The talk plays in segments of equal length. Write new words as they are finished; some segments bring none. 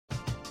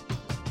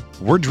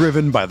We're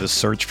driven by the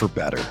search for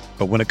better.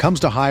 But when it comes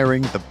to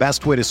hiring, the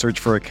best way to search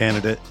for a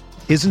candidate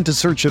isn't to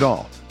search at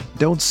all.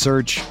 Don't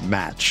search,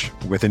 match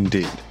with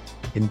Indeed.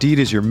 Indeed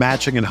is your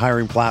matching and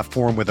hiring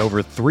platform with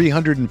over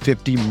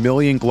 350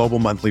 million global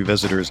monthly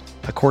visitors,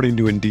 according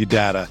to Indeed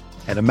data,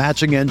 and a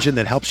matching engine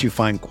that helps you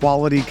find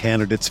quality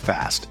candidates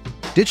fast.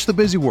 Ditch the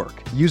busy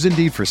work. Use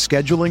Indeed for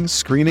scheduling,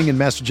 screening, and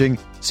messaging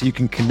so you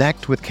can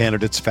connect with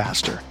candidates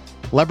faster.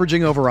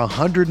 Leveraging over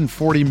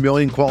 140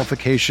 million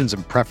qualifications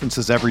and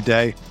preferences every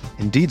day,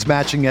 Indeed's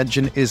matching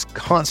engine is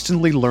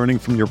constantly learning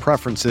from your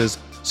preferences,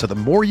 so the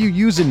more you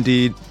use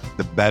Indeed,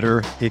 the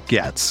better it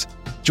gets.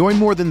 Join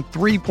more than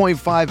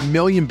 3.5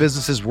 million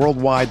businesses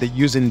worldwide that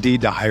use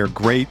Indeed to hire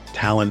great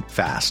talent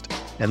fast.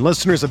 And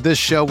listeners of this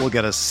show will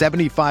get a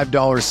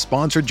 $75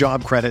 sponsored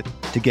job credit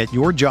to get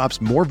your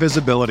jobs more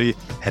visibility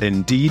at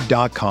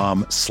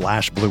Indeed.com/Blue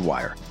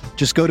Wire.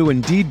 Just go to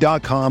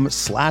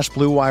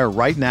Indeed.com/Blue Wire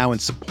right now and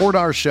support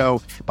our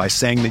show by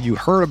saying that you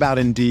heard about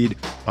Indeed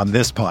on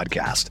this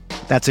podcast.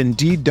 That's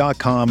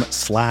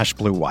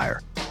Indeed.com/Blue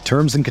Wire.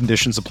 Terms and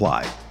conditions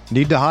apply.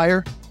 Need to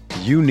hire?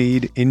 You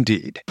need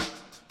Indeed.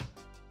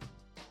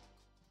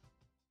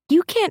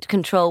 You can't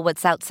control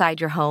what's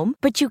outside your home,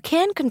 but you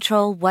can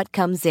control what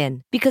comes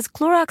in. Because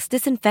Clorox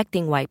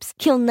disinfecting wipes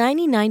kill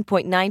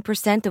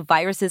 99.9% of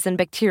viruses and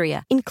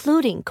bacteria,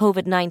 including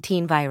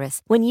COVID-19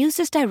 virus, when used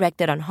as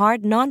directed on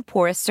hard,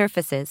 non-porous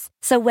surfaces.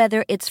 So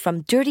whether it's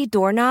from dirty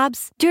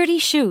doorknobs, dirty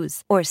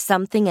shoes, or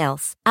something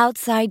else,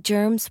 outside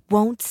germs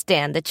won't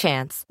stand a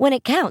chance. When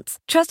it counts,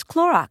 trust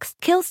Clorox.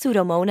 Kill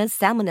Pseudomonas,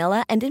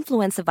 Salmonella, and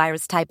influenza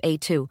virus type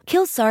A2.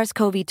 Kill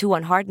SARS-CoV-2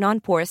 on hard,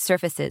 non-porous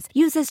surfaces.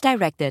 Use as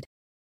directed.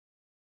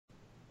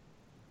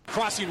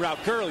 Crossing route,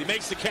 Gurley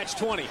makes the catch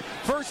 20.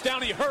 First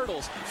down, he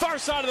hurdles. Far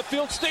side of the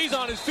field, stays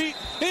on his feet.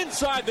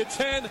 Inside the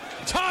 10,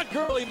 Todd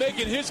Gurley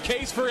making his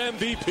case for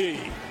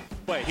MVP.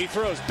 He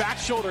throws back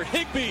shoulder.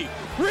 Higbee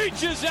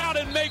reaches out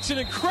and makes an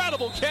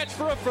incredible catch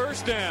for a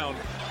first down.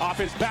 Off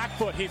his back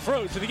foot, he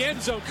throws to the end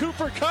zone.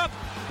 Cooper Kupp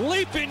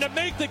leaping to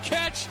make the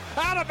catch.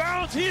 Out of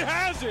bounds, he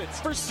has it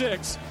for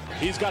 6.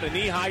 He's got a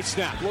knee-high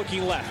snap,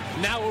 looking left,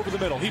 now over the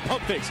middle. He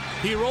pump fakes.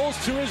 He rolls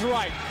to his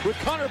right with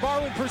Connor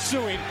Barwin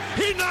pursuing.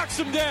 He knocks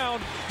him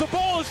down. The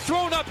ball is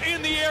thrown up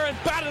in the air and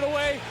batted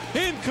away.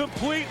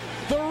 Incomplete.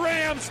 The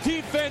Rams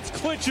defense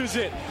clinches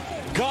it.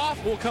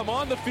 Goff will come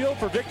on the field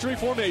for victory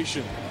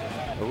formation.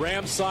 The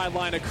Rams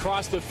sideline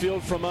across the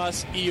field from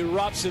us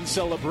erupts in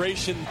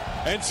celebration.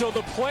 And so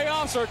the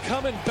playoffs are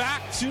coming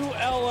back to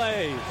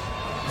L.A.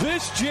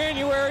 this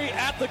January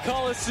at the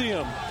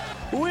Coliseum.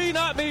 We,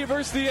 not me,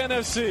 versus the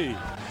NFC.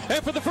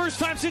 And for the first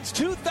time since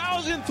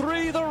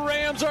 2003, the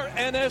Rams are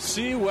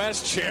NFC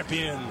West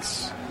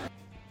champions.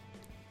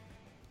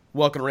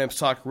 Welcome to Rams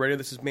Talk Radio.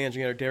 This is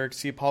Managing Editor Derek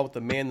C. Paul with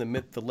the man, the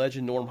myth, the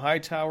legend, Norm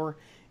Hightower,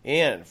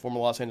 and former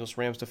Los Angeles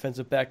Rams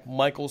defensive back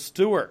Michael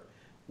Stewart.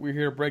 We're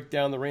here to break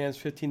down the Rams'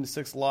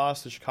 15-6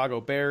 loss to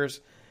Chicago Bears.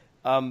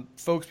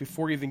 Folks,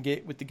 before we even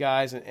get with the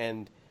guys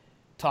and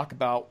talk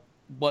about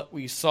what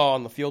we saw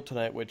on the field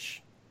tonight,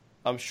 which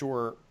I'm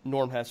sure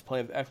Norm has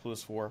plenty of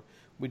expletives for,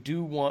 we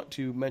do want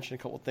to mention a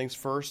couple of things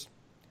first.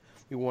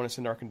 We want to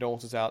send our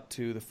condolences out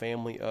to the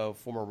family of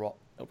former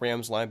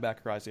Rams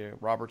linebacker Isaiah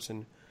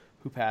Robertson,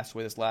 who passed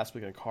away this last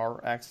week in a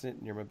car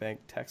accident near Mabank,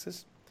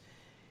 Texas.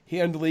 He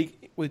entered the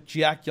league with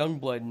Jack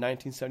Youngblood in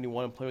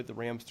 1971 and played with the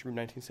Rams through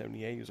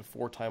 1978. He was a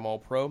 4-time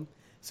All-Pro,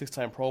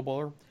 6-time Pro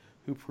Bowler,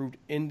 who proved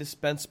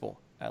indispensable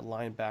at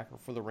linebacker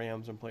for the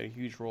Rams and played a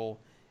huge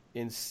role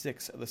in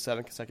 6 of the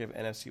 7 consecutive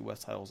NFC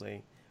West titles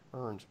they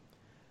earned.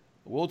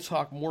 We'll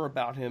talk more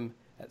about him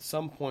at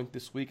some point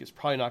this week. It's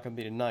probably not going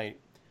to be tonight.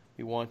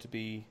 We want it to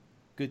be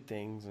good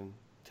things, and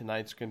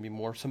tonight's going to be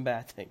more some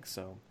bad things.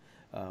 So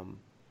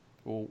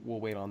we'll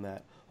wait on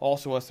that.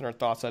 Also, want to send our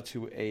thoughts out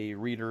to a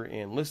reader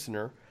and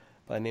listener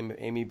by the name of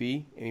Amy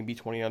B. Amy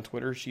B20 on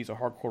Twitter. She's a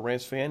hardcore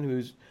Rams fan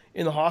who's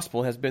in the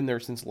hospital, has been there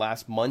since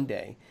last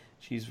Monday.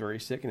 She's very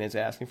sick and is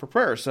asking for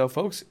prayer. So,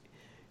 folks,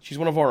 she's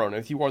one of our own.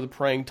 If you are the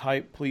praying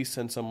type, please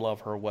send some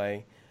love her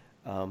way.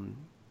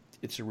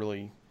 It's a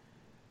really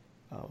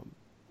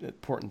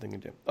important thing to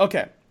do.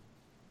 Okay,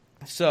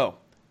 so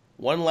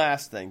one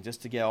last thing,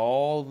 just to get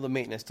all the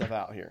maintenance stuff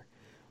out here.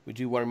 We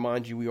do want to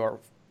remind you we are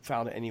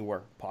found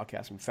anywhere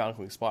podcasting. Found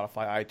including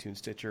Spotify, iTunes,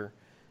 Stitcher,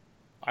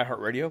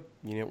 iHeartRadio.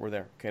 You know we're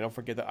there. Okay, don't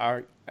forget that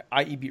our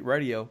IE Beat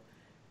Radio,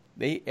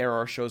 they air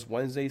our shows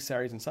Wednesdays,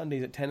 Saturdays, and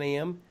Sundays at 10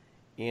 a.m.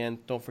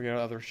 And don't forget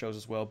our other shows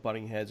as well,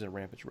 Butting Heads and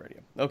Rampage Radio.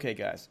 Okay,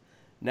 guys,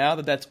 now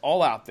that that's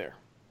all out there,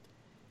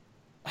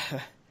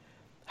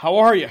 how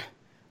are you?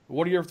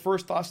 What are your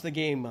first thoughts of the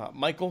game?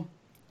 Michael,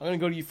 I'm going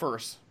to go to you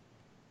first.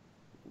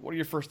 What are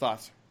your first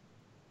thoughts?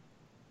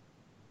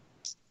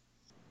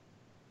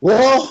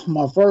 Well,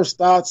 my first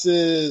thoughts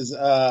is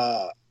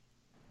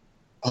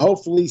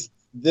hopefully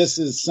this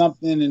is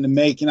something in the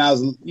making. I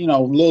was, a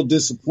little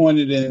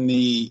disappointed in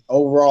the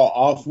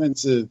overall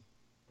offensive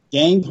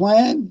game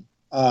plan.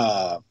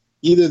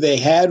 Either they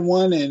had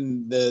one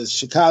and the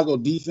Chicago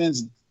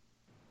defense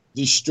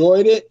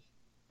destroyed it,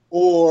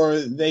 or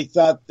they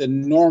thought the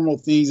normal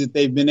things that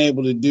they've been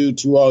able to do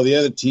to all the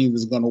other teams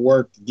was going to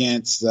work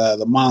against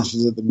the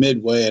monsters of the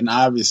Midway, and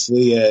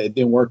obviously it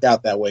didn't work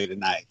out that way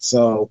tonight.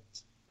 So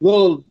a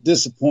little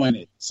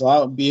disappointed. So I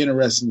would be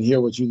interested to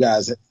hear what you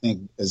guys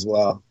think as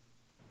well.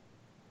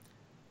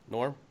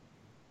 Norm?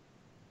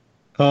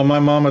 My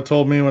mama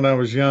told me when I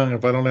was young,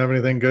 if I don't have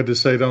anything good to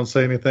say, don't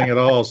say anything at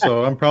all.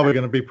 So I'm probably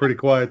going to be pretty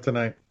quiet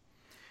tonight.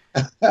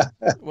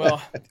 Well,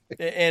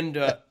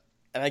 and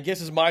I guess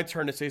it's my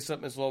turn to say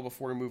something as well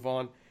before we move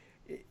on.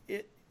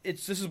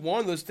 This is one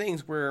of those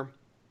things where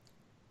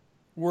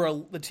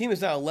the team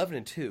is now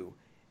 11-2,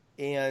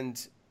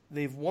 and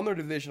they've won their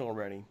division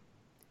already,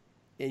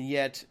 and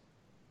yet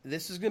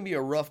this is going to be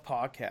a rough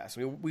podcast.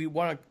 I mean, we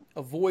want to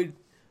avoid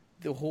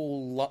the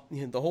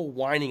whole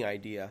whining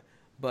idea,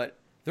 but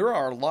there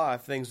are a lot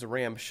of things the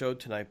Rams showed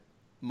tonight,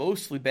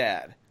 mostly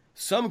bad.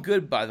 Some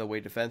good, by the way,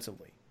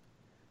 defensively.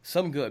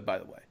 Some good, by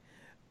the way.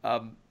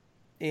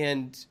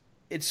 And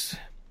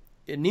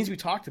it needs to be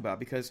talked about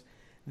because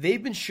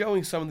they've been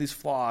showing some of these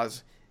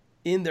flaws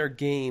in their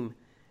game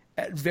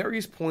at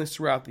various points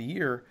throughout the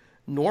year.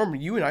 Norm,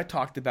 you and I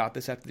talked about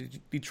this after the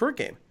Detroit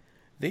game.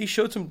 They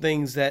showed some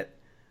things that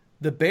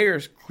the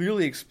Bears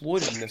clearly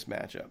exploited in this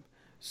matchup.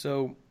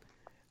 So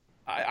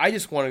I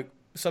just want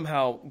to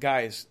somehow,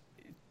 guys,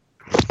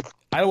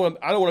 I don't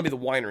want to be the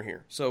whiner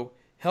here. So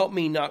help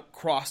me not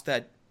cross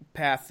that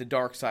path, the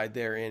dark side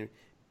there, and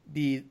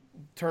be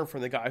turned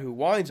from the guy who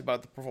whines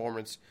about the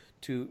performance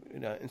to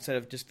instead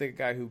of just the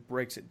guy who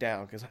breaks it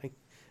down. Because I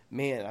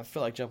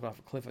feel like jumping off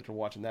a cliff after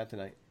watching that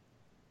tonight.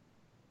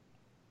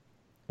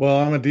 Well,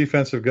 I'm a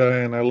defensive guy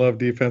and I love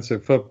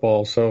defensive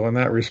football, so in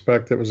that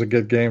respect, it was a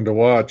good game to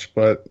watch.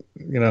 But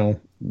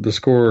the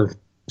score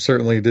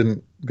certainly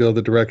didn't go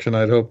the direction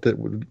I'd hoped it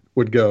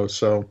would go.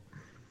 So,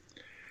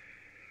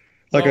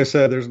 I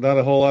said, there's not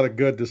a whole lot of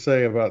good to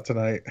say about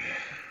tonight.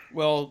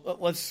 Well,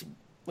 let's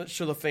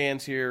show the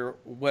fans here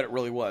what it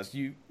really was.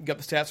 You got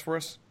the stats for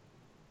us?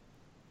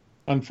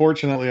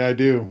 Unfortunately, I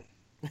do.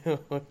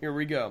 Here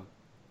we go.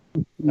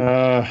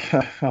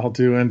 I'll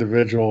do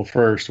individual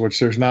first, which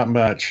there's not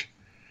much.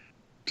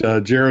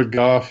 Jared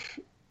Goff,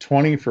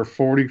 20 for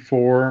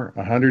 44,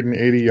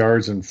 180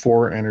 yards and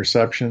 4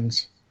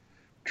 interceptions.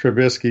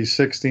 Trubisky,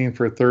 16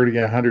 for 30,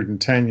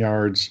 110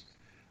 yards,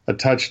 a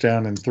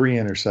touchdown and 3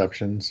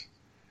 interceptions.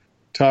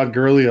 Todd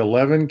Gurley,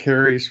 11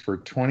 carries for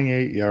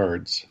 28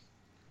 yards.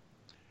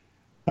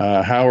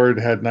 Howard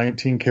had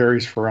 19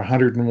 carries for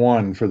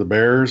 101 for the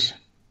Bears.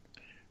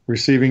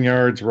 Receiving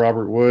yards,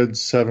 Robert Woods,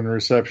 7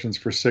 receptions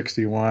for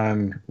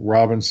 61.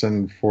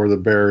 Robinson for the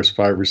Bears,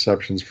 5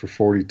 receptions for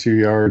 42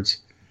 yards.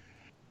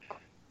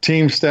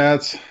 Team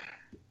stats,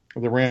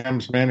 the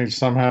Rams managed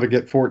somehow to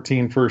get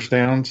 14 first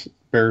downs,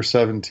 Bears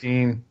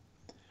 17.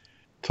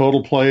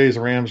 Total plays,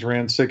 Rams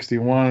ran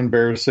 61,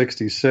 Bears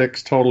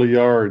 66. Total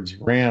yards,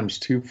 Rams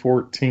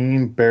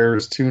 214,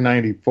 Bears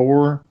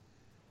 294.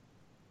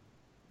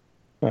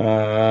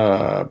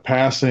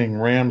 Passing,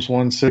 Rams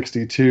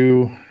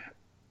 162,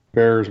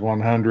 Bears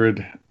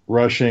 100.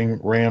 Rushing,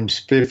 Rams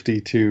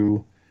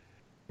 52,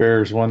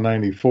 Bears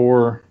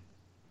 194.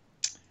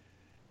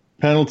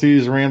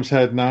 Penalties, Rams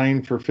had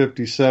 9 for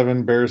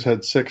 57, Bears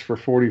had 6 for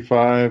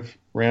 45.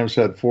 Rams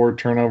had 4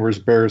 turnovers,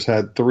 Bears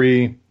had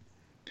 3.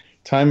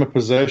 Time of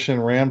possession,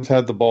 Rams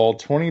had the ball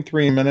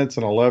 23 minutes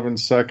and 11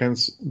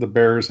 seconds. The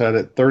Bears had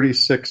it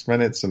 36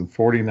 minutes and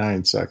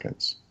 49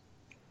 seconds.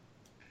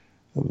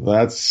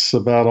 That's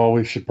about all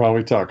we should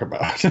probably talk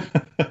about.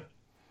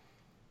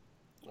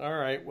 All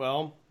right,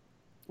 well,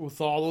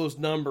 with all those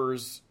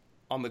numbers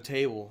on the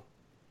table,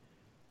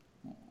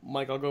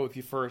 Mike, I'll go with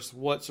you first.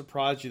 What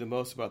surprised you the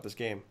most about this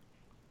game?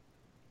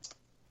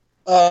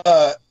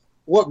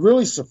 What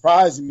really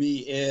surprised me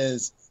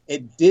is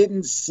it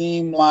didn't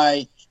seem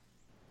like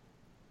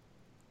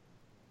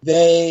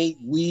the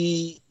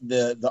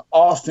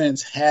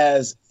offense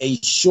has a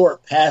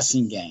short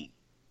passing game.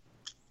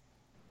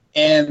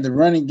 And the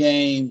running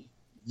game,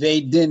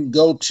 they didn't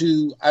go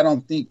to, I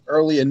don't think,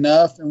 early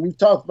enough. And we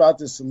talked about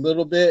this a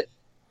little bit,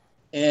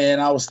 and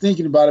I was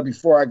thinking about it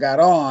before I got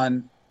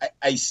on.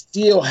 I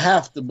still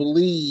have to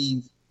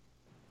believe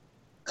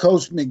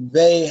Coach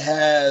McVay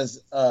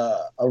has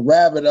a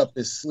rabbit up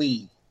his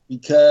sleeve,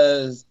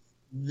 because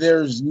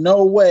there's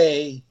no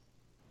way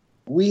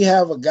we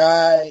have a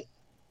guy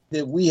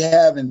that we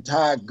have in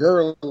Todd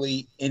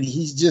Gurley and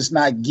he's just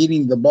not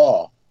getting the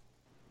ball.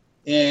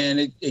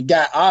 And it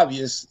got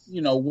obvious,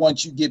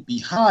 once you get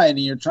behind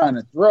and you're trying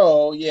to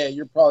throw,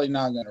 you're probably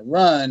not going to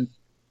run.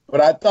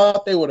 But I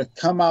thought they would have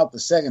come out the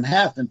second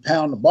half and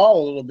pound the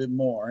ball a little bit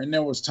more. And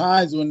there was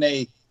times when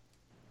they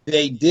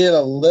did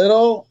a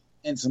little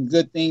and some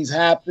good things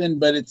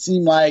happened, but it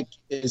seemed like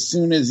as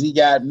soon as he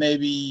got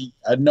maybe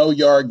a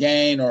no-yard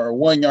gain or a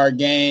 1-yard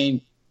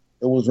gain,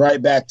 it was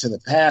right back to the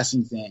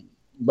passing thing.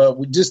 But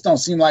we just don't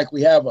seem like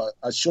we have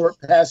a short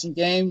passing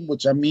game,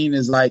 which I mean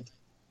is like,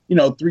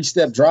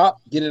 3-step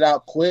drop, get it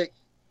out quick,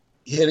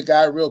 hit a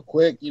guy real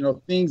quick.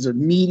 Things are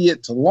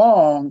immediate to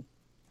long,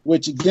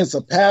 which against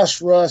a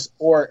pass rush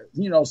or,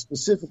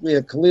 specifically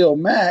a Khalil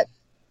Mack,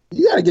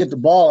 you got to get the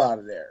ball out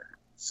of there.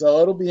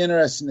 So it'll be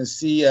interesting to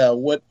see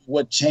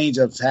what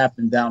change-ups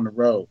happen down the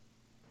road.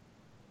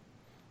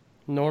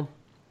 Norm?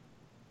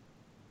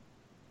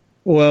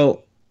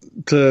 Well,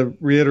 to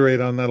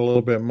reiterate on that a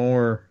little bit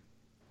more,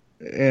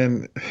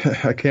 and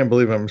I can't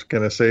believe I'm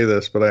going to say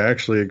this, but I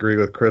actually agree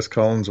with Chris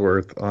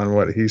Collinsworth on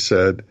what he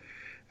said,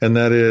 and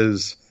that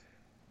is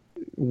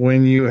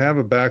when you have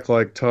a back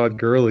like Todd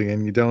Gurley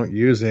and you don't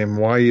use him,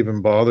 why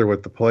even bother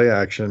with the play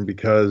action?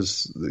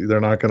 Because they're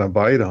not going to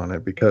bite on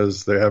it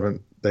because they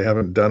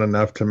haven't done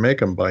enough to make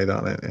them bite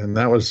on it. And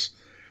that was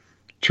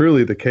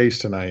truly the case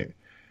tonight.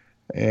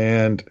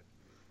 And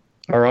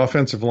our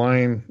offensive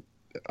line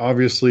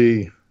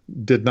obviously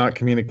did not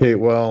communicate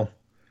well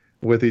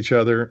with each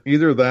other.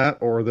 Either that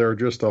or they're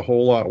just a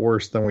whole lot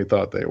worse than we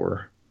thought they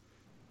were.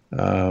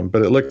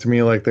 But it looked to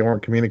me like they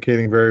weren't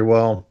communicating very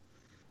well.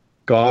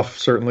 Goff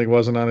certainly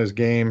wasn't on his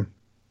game.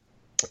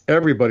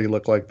 Everybody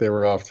looked like they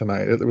were off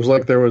tonight. It was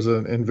like there was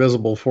an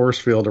invisible force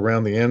field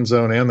around the end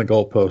zone and the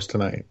goalpost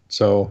tonight.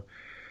 So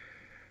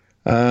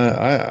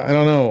I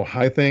don't know.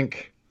 I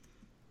think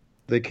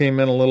they came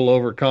in a little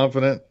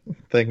overconfident,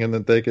 thinking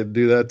that they could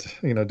do that,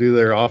 do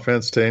their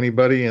offense to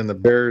anybody, and the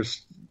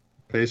Bears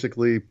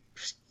basically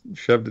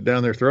shoved it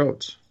down their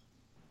throats.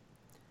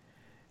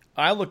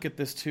 I look at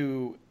this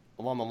too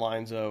along the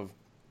lines of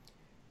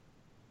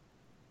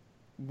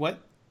what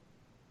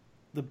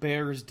the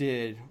Bears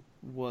did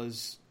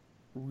was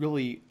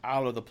really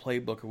out of the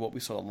playbook of what we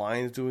saw the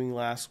Lions doing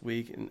last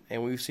week,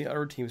 and we've seen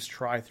other teams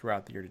try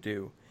throughout the year to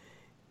do.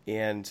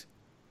 And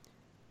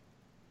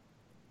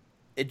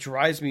it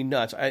drives me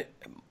nuts.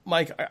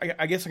 Mike,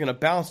 I guess I'm going to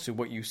bounce to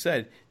what you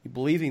said,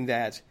 believing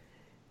that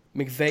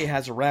McVay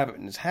has a rabbit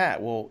in his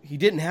hat. Well, he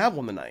didn't have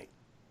one tonight.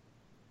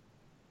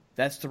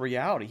 That's the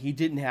reality. He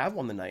didn't have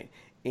one tonight.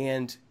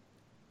 And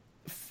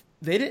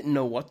they didn't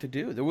know what to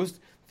do.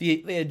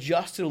 They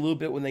adjusted a little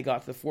bit when they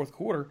got to the fourth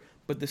quarter,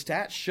 but the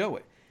stats show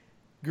it.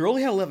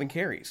 Gurley had 11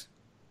 carries.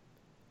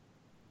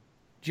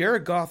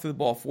 Jared Goff threw the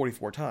ball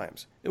 44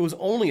 times. It was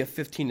only a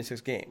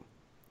 15-6 game.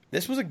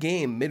 This was a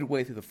game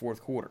midway through the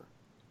fourth quarter.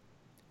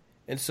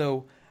 And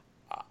so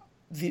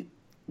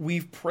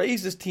we've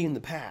praised this team in the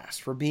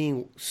past for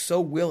being so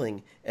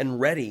willing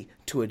and ready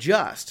to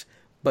adjust,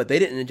 but they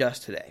didn't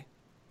adjust today.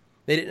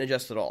 They didn't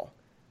adjust at all.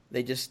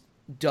 They just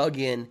dug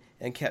in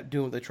and kept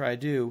doing what they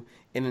tried to do.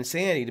 And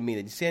insanity, to me,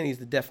 insanity is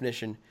the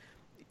definition.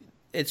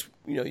 It's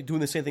doing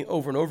the same thing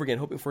over and over again,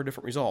 hoping for a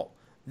different result.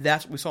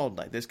 That's what we saw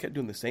tonight. They just kept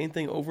doing the same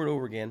thing over and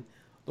over again,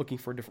 looking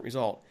for a different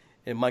result.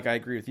 And Mike, I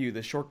agree with you.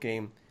 The short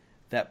game,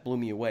 that blew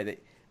me away.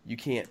 That you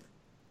can't.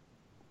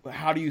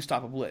 How do you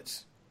stop a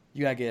blitz?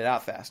 You gotta get it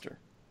out faster.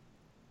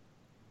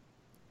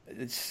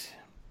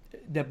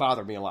 That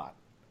bothered me a lot.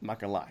 I'm not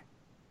gonna lie.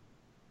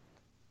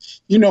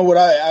 You know what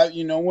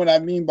what I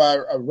mean by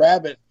a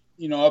rabbit,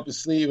 up his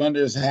sleeve,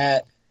 under his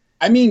hat.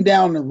 I mean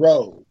down the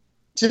road.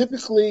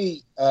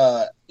 Typically,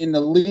 in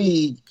the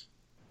league,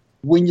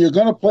 when you're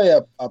going to play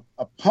a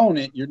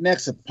opponent, your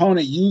next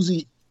opponent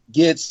usually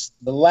gets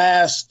the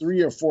last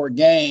 3 or 4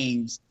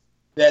 games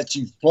that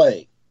you've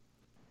played.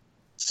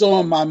 So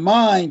in my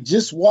mind,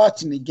 just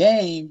watching the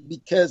game,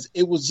 because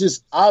it was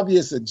just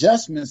obvious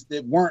adjustments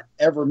that weren't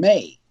ever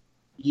made.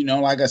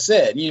 Like I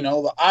said,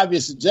 the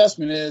obvious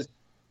adjustment is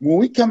when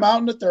we come out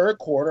in the third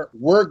quarter,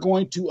 we're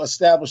going to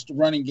establish the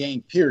running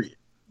game, period.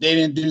 They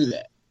didn't do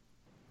that.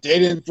 They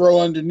didn't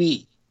throw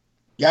underneath.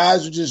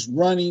 Guys are just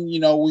running.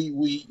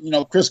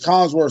 Chris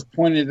Collinsworth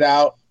pointed it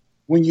out.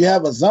 When you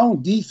have a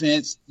zone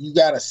defense, you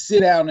got to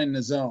sit down in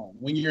the zone.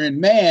 When you're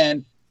in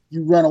man,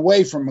 you run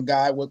away from a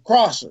guy with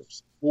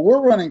crossers. Well,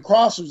 we're running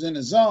crossers in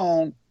the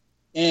zone,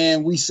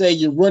 and we say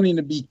you're running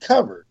to be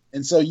covered.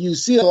 And so you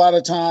see a lot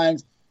of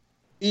times,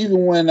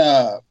 even when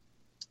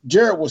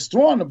Jared was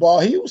throwing the ball,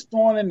 he was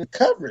throwing in the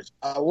coverage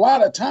a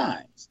lot of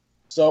times.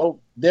 So,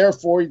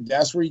 therefore,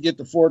 that's where you get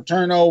the 4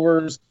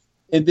 turnovers.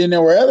 And then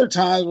there were other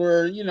times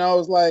where, it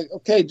was like,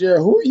 okay, Jared,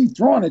 who are you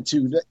throwing it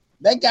to?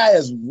 That guy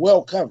is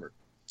well covered.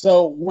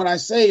 So when I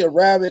say a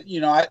rabbit,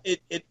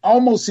 it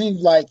almost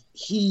seems like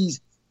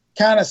he's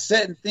kind of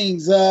setting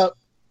things up,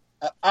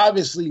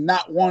 obviously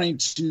not wanting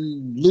to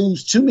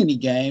lose too many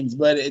games,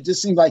 but it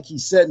just seems like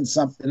he's setting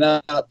something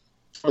up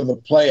for the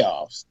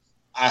playoffs,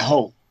 I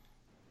hope.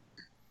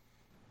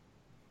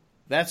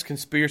 That's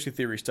conspiracy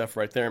theory stuff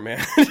right there,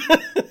 man.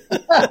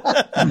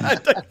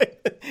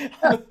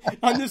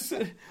 I'm just,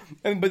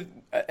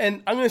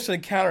 and I'm going to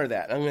counter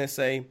that. I'm going to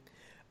say,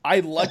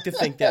 I'd like to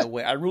think that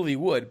way. I really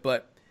would,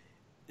 but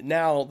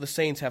now the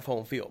Saints have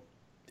home field.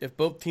 If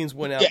both teams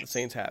win out, the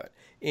Saints have it.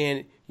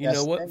 And you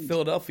know what?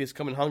 Philadelphia's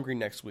coming hungry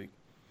next week.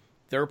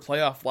 Their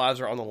playoff lives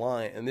are on the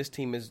line, and this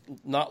team has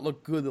not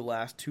looked good the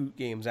last 2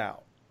 games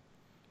out.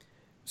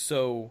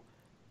 So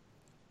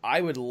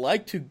I would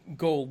like to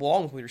go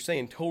along with what you're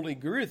saying, totally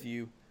agree with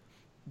you,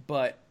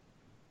 but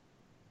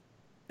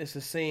it's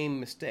the same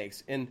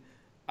mistakes. And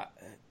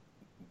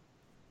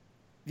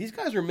these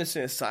guys are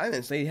missing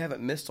assignments they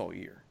haven't missed all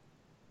year.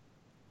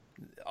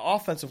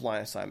 Offensive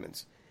line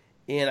assignments.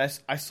 And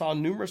I saw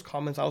numerous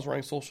comments. I was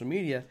running social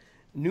media,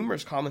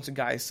 numerous comments of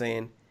guys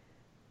saying,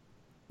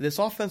 this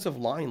offensive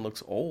line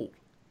looks old.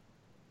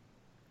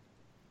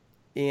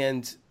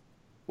 And,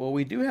 well,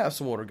 we do have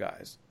some older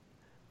guys.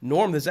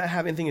 Norm, does that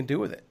have anything to do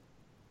with it?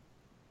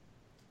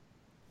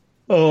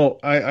 Oh,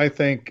 I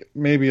think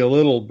maybe a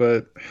little,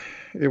 but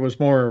it was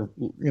more,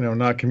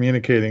 not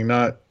communicating,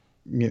 not,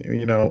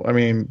 I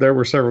mean, there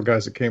were several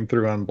guys that came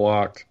through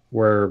unblocked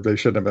where they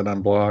shouldn't have been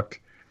unblocked.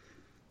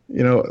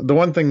 The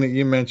one thing that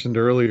you mentioned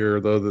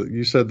earlier, though, that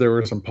you said there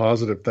were some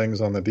positive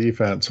things on the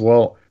defense.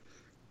 Well,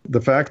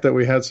 the fact that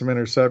we had some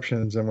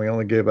interceptions and we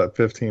only gave up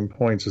 15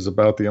 points is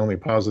about the only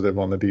positive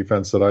on the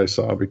defense that I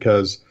saw,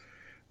 because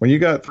when you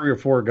got 3 or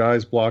 4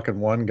 guys blocking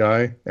one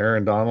guy,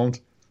 Aaron Donald,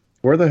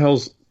 where the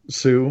hell's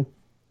Sue?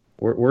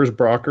 Where's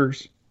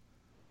Brockers?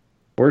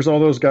 Where's all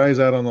those guys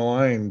out on the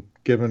line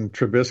giving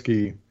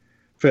Trubisky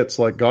fits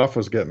like Goff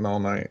was getting all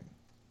night?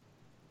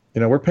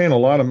 We're paying a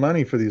lot of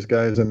money for these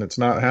guys, and it's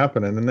not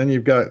happening. And then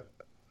you've got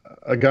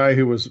a guy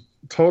who was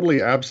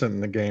totally absent in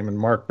the game, and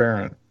Mark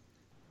Barron.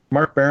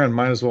 Mark Barron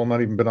might as well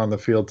not even been on the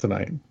field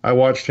tonight. I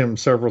watched him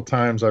several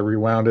times. I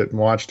rewound it and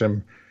watched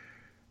him.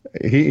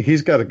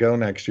 He's got to go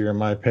next year, in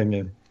my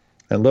opinion.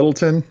 And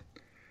Littleton,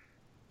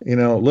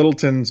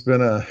 Littleton's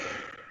been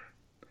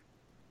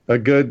a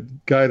good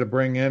guy to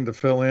bring in to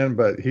fill in,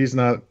 but he's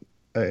not,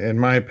 in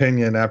my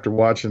opinion, after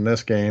watching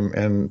this game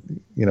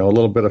and, a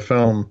little bit of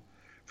film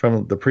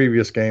from the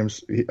previous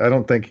games, I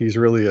don't think he's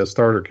really a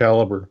starter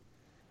caliber.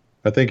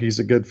 I think he's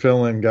a good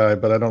fill-in guy,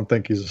 but I don't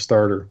think he's a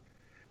starter.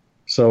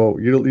 So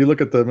you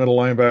look at the middle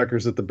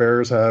linebackers that the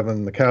Bears have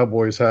and the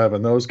Cowboys have,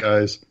 and those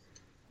guys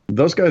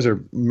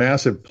are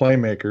massive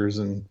playmakers.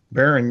 And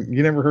Barron,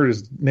 you never heard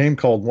his name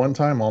called one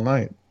time all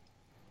night.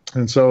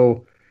 And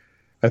so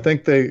I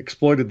think they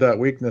exploited that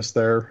weakness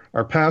there.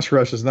 Our pass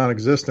rush is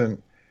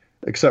non-existent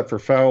except for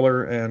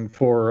Fowler and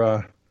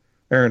for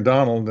Aaron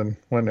Donald. And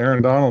when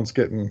Aaron Donald's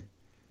getting,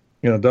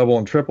 double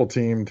and triple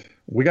teamed,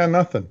 we got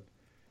nothing.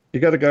 You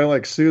got a guy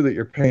like Sue that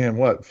you're paying,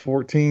 what,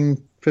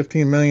 $14,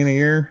 $15 million a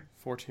year?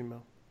 14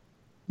 mil.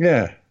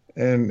 Yeah.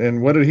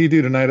 And what did he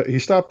do tonight? He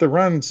stopped the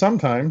run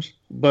sometimes,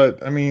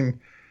 but, I mean,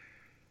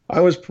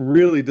 I was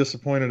really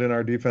disappointed in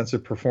our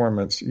defensive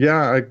performance.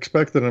 Yeah, I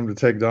expected him to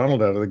take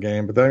Donald out of the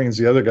game, but that means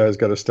the other guys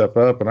got to step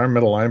up, and our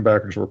middle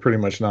linebackers were pretty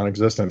much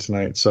non-existent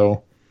tonight.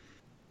 So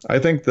I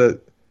think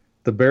that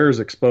the Bears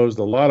exposed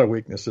a lot of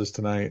weaknesses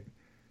tonight,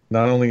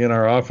 not only in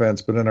our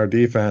offense, but in our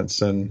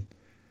defense. And,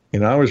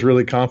 I was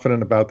really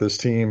confident about this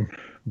team,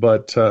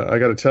 but I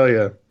got to tell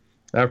you,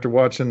 after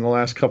watching the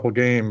last couple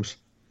games,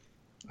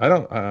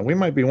 we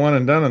might be one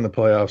and done in the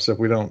playoffs if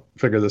we don't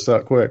figure this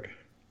out quick.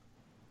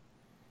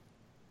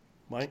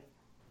 Mike?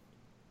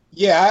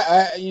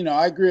 Yeah,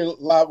 I agree a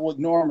lot with what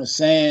Norm is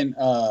saying,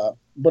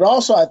 but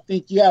also I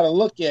think you got to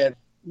look at,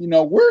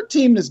 we're a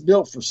team that's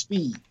built for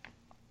speed,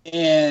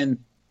 and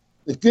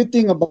the good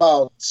thing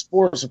about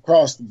sports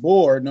across the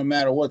board, no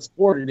matter what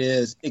sport it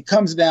is, it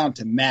comes down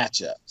to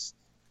matchups.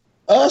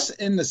 Us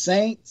and the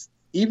Saints,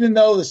 even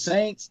though the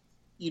Saints,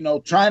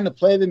 trying to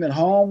play them at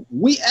home,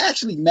 we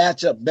actually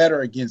match up better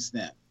against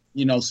them,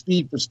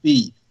 speed for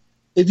speed.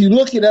 If you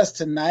look at us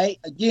tonight,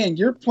 again,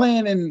 you're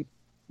playing in,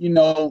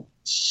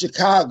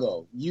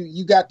 Chicago.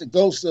 You got the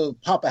ghost of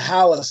Papa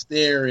Hallis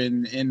there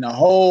and the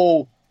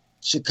whole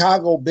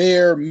Chicago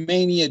Bear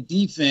mania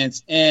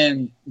defense,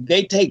 and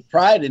they take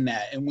pride in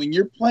that. And when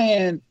you're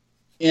playing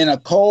in a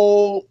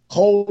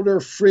colder,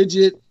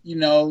 frigid, you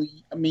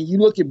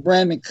look at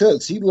Brandon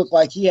Cooks. He looked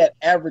like he had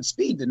average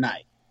speed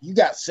tonight. You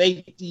got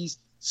safeties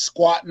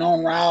squatting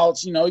on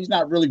routes. He's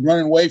not really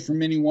running away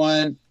from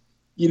anyone.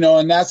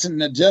 And that's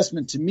an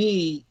adjustment to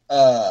me.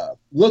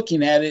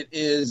 Looking at it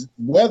is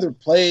weather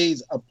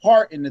plays a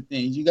part in the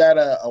things. You got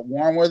a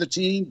warm weather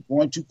team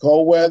going to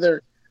cold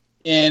weather,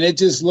 and it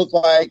just looked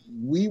like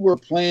we were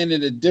playing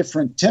at a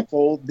different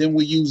tempo than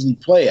we usually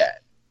play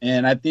at.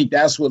 And I think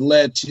that's what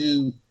led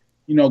to,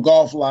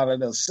 Goff a lot of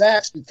those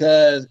sacks,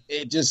 because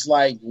it just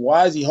like,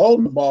 why is he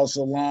holding the ball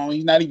so long?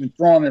 He's not even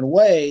throwing it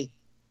away.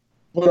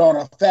 But on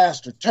a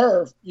faster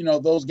turf,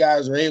 those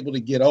guys are able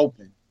to get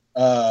open.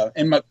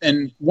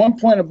 And one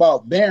point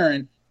about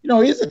Barron,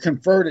 he's a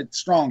converted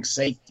strong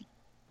safety.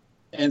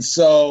 And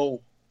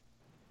so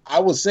I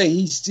would say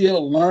he's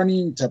still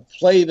learning to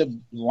play the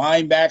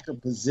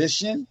linebacker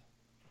position,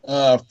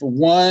 for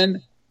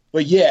one.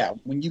 But, yeah,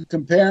 when you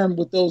compare him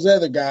with those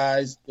other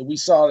guys that we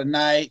saw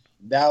tonight,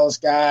 Dallas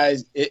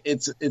guys,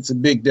 it's a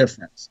big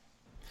difference.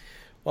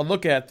 Well,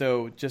 look at,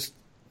 though, just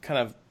kind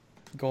of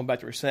going back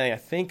to what you're saying, I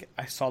think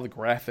I saw the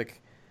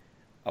graphic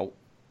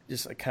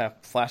just kind of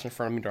flash in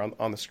front of me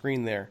on the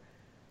screen there.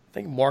 I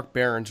think Mark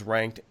Barron's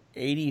ranked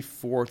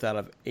 84th out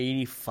of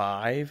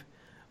 85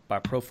 by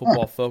Pro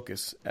Football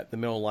Focus at the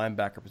middle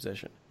linebacker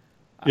position.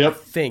 Yep. I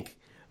think,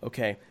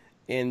 okay,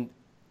 and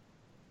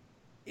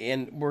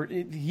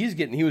he was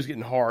getting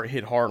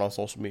hit hard on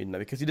social media now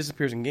because he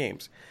disappears in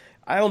games.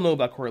 I don't know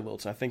about Corey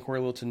Littleton. I think Corey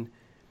Littleton,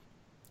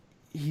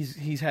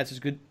 he's had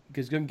such good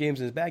games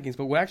and his bad games.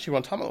 But what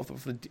I'm talking about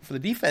for the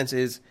defense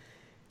is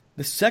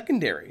the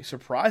secondary,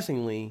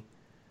 surprisingly,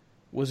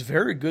 was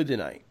very good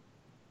tonight.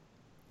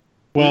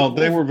 Well,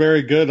 they were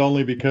very good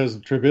only because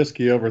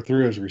Trubisky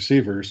overthrew his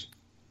receivers.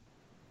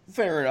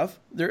 Fair enough.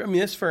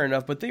 That's fair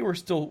enough, but they were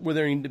still where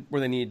they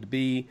needed to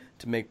be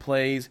to make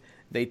plays.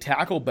 They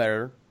tackled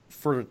better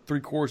for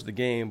 3/4 of the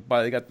game.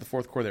 By they got to the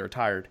fourth quarter, they were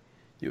tired.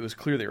 It was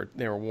clear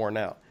they were worn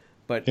out.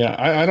 But yeah,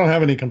 I don't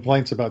have any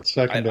complaints about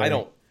secondary. I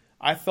don't.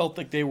 I felt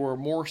like they were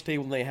more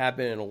stable than they had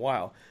been in a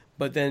while.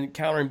 But then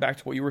countering back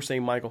to what you were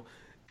saying, Michael,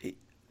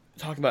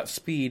 talking about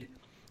speed,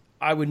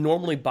 I would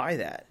normally buy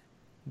that.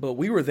 But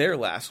we were there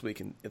last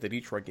week at the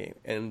Detroit game,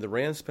 and the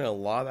Rams spent a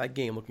lot of that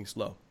game looking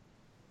slow.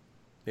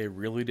 They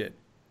really did.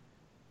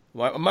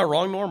 Am I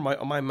wrong, Norm?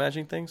 Am I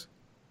imagining things?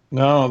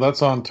 No,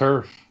 that's on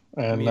turf,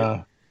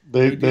 and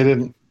they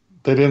didn't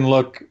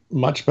look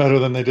much better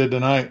than they did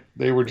tonight.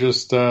 They were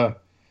just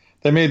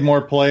they made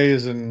more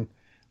plays and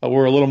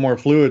were a little more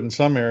fluid in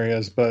some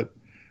areas, but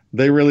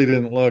they really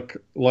didn't look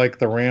like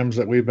the Rams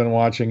that we've been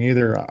watching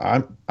either.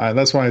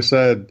 That's why I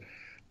said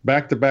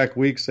back-to-back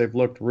weeks they've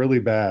looked really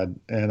bad,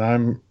 and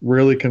I'm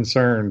really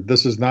concerned.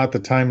 This is not the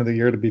time of the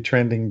year to be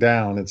trending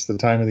down. It's the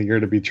time of the year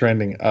to be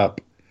trending up,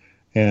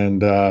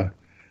 and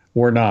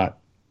we're not.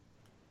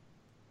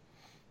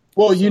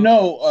 Well,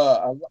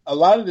 a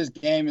lot of this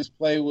game is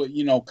played with,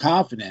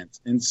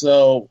 confidence. And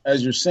so,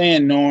 as you're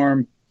saying,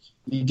 Norm,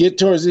 you get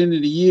towards the end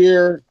of the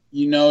year,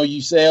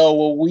 you say, oh,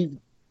 well, we've,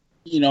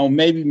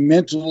 maybe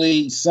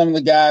mentally some of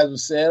the guys have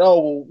said,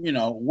 oh,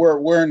 well,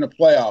 we're in the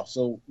playoffs.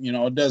 So,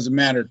 it doesn't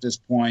matter at this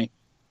point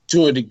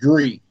to a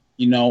degree.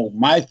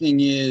 My thing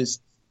is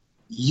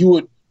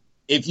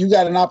if you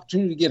got an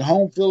opportunity to get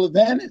home field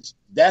advantage,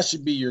 that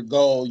should be your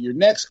goal, your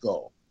next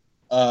goal.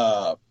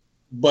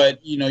 But,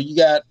 you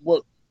got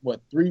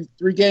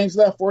three games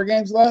left, 4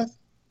 games left?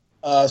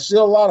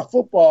 Still a lot of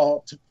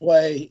football to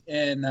play,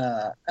 and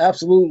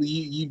absolutely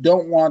you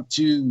don't want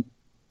to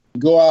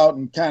go out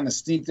and kind of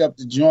stink up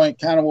the joint,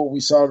 kind of what we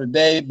saw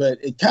today,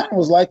 but it kind of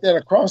was like that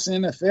across the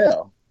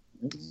NFL.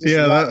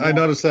 Yeah, I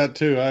noticed that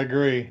too. I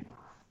agree.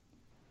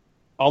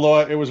 Although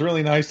it was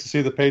really nice to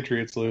see the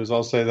Patriots lose,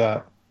 I'll say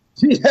that.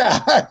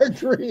 Yeah, I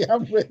agree.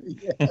 I'm with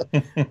you.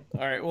 All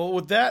right, well,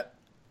 with that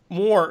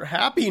more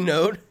happy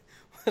note,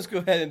 let's go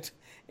ahead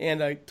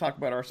and talk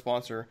about our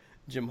sponsor,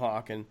 Jim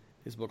Hawk, and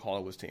his book,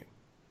 Hollywood's Team.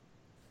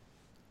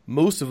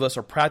 Most of us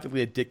are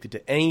practically addicted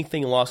to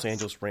anything Los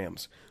Angeles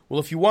Rams. Well,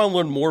 if you want to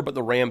learn more about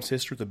the Rams'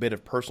 history with a bit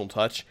of personal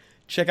touch,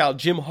 check out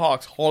Jim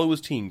Hawk's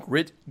Hollywood's Team,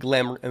 Grit,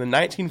 Glamour, and the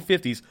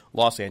 1950s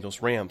Los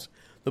Angeles Rams.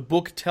 The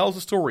book tells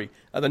the story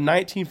of the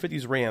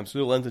 1950s Rams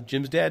through the lens of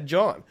Jim's dad,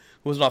 John,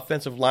 who was an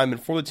offensive lineman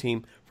for the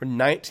team from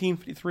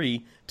 1953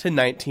 to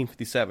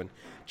 1957.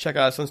 Check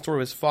out his son's story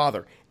of his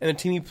father and the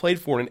team he played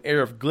for in an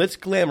era of glitz,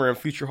 glamour, and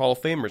future Hall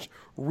of Famers.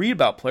 Read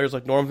about players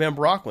like Norman Van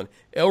Brocklin,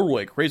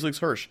 Elroy, Crazy Legs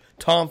Hirsch,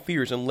 Tom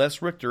Fears, and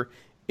Les Richter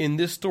in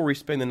this story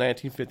spanning the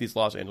 1950s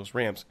Los Angeles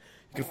Rams.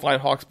 You can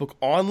find Hawk's book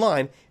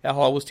online at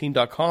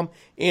HollywoodTeam.com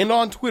and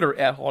on Twitter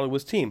at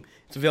HollywoodTeam.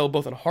 It's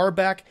available both in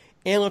hardback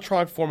and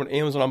electronic form on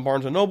Amazon and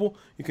Barnes & Noble.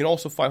 You can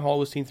also find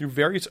Hollywood's Team through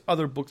various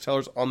other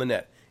booksellers on the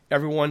net.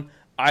 Everyone,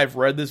 I've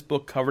read this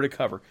book cover to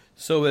cover.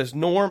 So has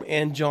Norm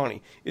and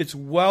Johnny. It's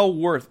well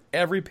worth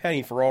every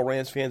penny for all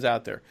Rams fans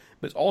out there.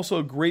 But it's also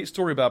a great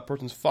story about a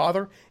person's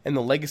father and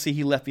the legacy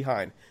he left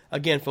behind.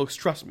 Again, folks,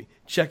 trust me.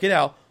 Check it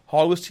out.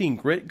 Hollywood's Team,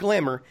 Grit,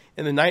 Glamour,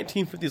 and the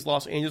 1950s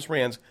Los Angeles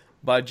Rams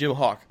by Jim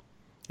Hawk.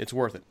 It's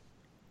worth it.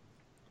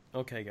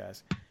 Okay,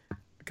 guys.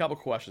 A couple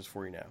questions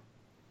for you now.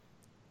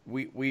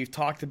 We've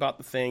talked about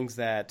the things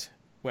that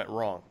went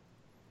wrong.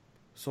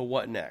 So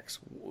what next?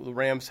 The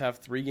Rams have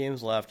 3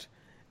 games left.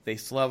 They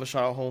still have a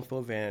shot at home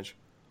field advantage.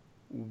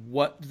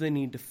 What do they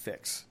need to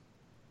fix?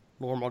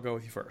 Norm, I'll go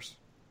with you first.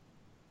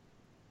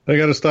 They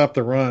got to stop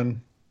the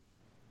run,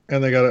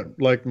 and they got to,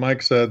 like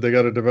Mike said, they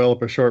got to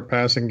develop a short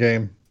passing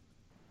game.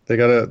 They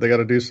got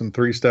to do some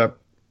three-step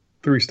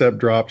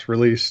drops,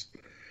 release,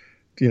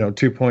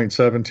 2.7,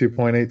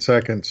 2.8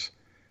 seconds.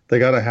 They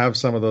got to have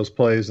some of those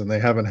plays, and they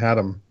haven't had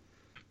them.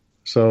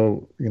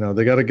 So,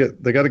 they got to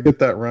get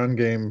that run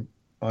game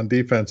on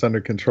defense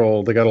under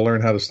control. They got to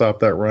learn how to stop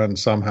that run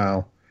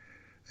somehow.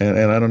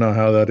 And I don't know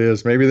how that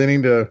is. Maybe they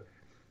need to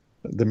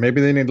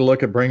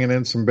look at bringing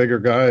in some bigger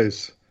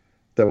guys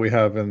that we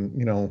have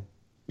in,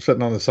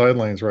 sitting on the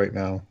sidelines right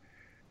now.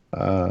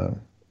 I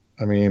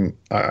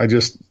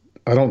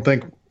don't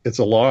think it's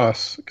a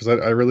loss because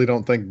I really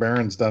don't think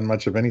Barron's done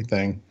much of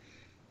anything.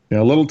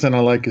 Littleton, I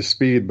like his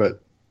speed,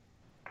 but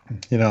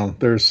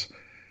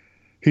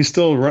he's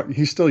still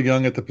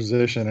young at the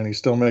position and he's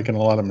still making a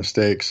lot of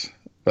mistakes.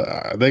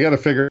 But they got to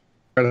figure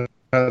out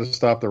how to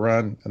stop the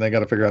run, and they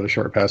got to figure out a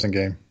short passing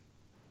game.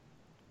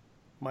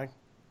 Mike?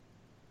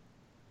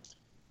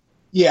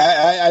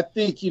 Yeah, I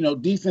think,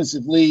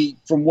 defensively,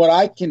 from what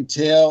I can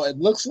tell, it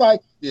looks like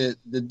the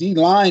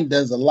D-line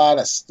does a lot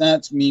of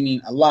stunts,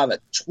 meaning a lot of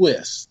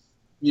twists.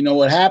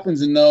 What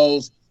happens in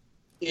those,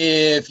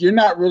 if you're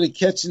not really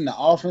catching the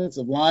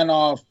offensive line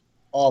off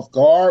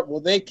guard,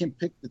 well, they can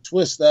pick the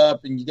twist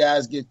up, and you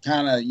guys get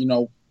kind of,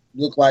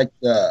 look like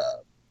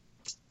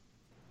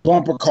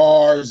bumper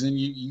cars, and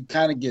you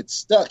kind of get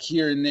stuck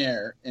here and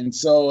there. And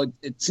so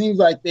it seems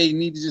like they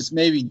need to just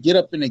maybe get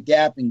up in the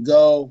gap and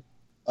go.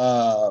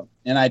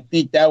 And I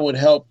think that would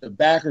help the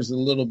backers a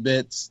little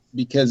bit,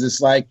 because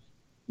it's like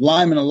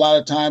linemen a lot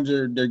of times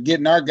they're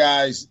getting our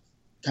guys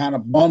kind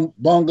of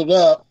bungled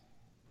up,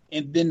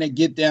 and then they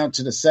get down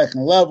to the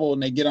second level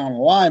and they get on a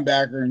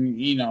linebacker,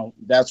 and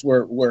that's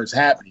where it's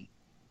happening.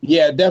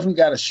 Yeah, definitely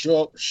got to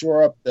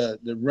shore up the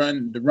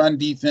run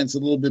defense a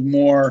little bit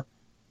more.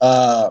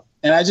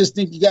 And I just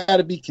think you got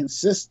to be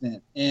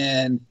consistent,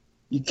 and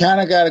you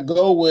kind of got to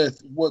go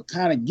with what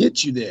kind of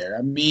gets you there.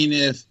 I mean,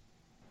 if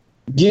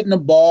getting the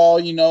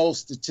ball,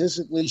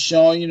 statistically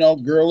showing,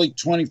 Gurley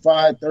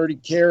 25, 30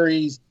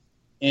 carries,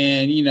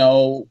 and,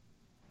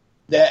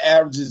 that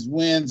averages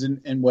wins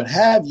and what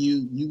have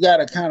you, you got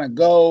to kind of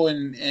go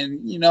and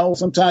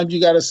sometimes you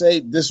got to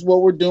say, this is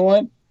what we're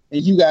doing,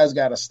 and you guys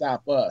got to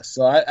stop us.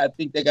 So I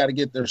think they got to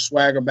get their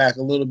swagger back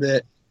a little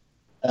bit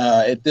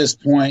at this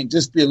point,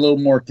 just be a little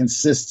more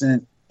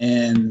consistent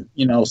and,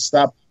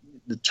 stop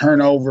the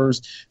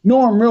turnovers.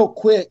 Norm, real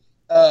quick,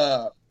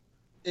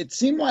 it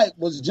seemed like,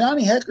 was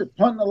Johnny Hekker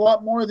punting a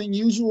lot more than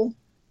usual?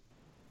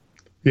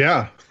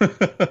 Yeah.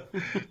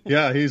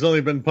 Yeah, he's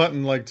only been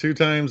punting like 2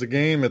 times a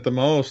game at the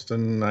most,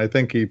 and I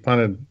think he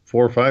punted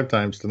 4 or 5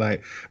 times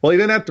tonight. Well, he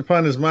didn't have to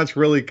punt as much,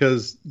 really,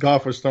 because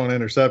Goff was throwing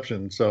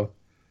interceptions. So,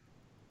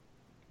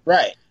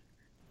 right.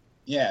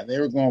 Yeah, they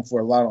were going for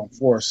a lot on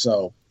 4.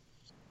 So,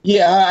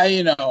 yeah,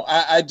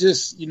 I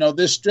just,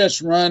 this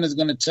stretch run is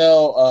going to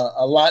tell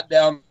a lot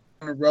down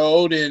the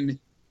road. And,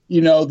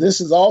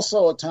 this is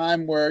also a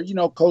time where,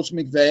 Coach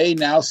McVay,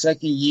 now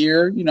second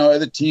year,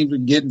 other teams are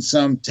getting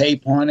some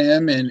tape on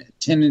him and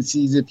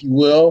tendencies, if you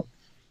will.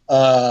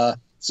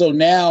 So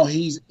now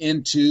he's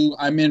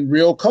I'm in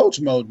real coach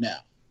mode now.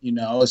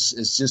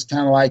 It's just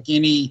kind of like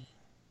any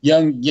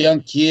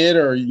young kid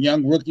or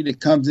young rookie that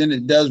comes in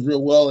that does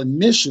real well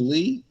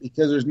initially,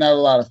 because there's not a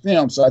lot of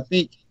film. So I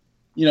think,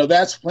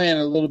 that's playing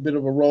a little bit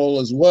of a role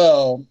as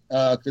well,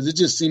 because it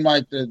just seemed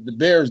like the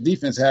Bears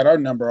defense had our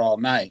number all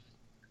night.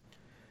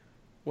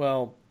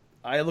 Well,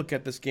 I look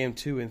at this game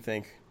too and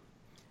think,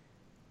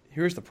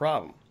 here's the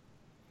problem.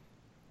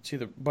 See,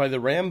 by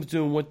the Rams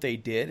doing what they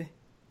did,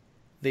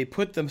 they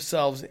put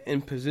themselves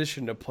in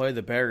position to play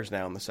the Bears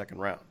now in the second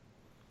round.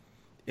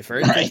 If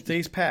everything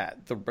stays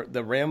pat,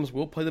 the Rams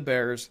will play the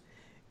Bears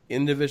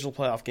in the divisional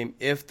playoff game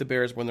if the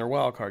Bears win their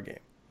wild card game.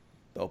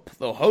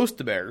 They'll host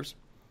the Bears,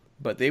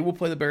 but they will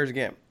play the Bears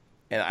again.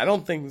 And I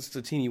don't think this is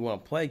the team you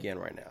want to play again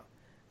right now.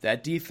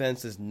 That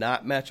defense does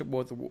not match up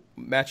well with what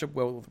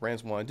the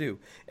Rams want to do.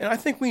 And I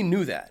think we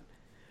knew that.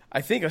 I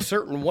think a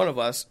certain one of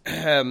us,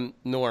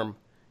 Norm,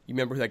 you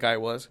remember who that guy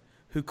was,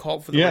 who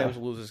called for the Rams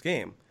to lose this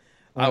game.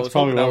 That's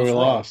probably why we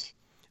lost.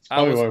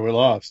 I was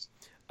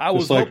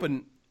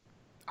hoping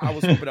I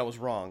was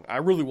wrong. I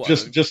really was.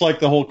 Just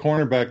like the whole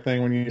cornerback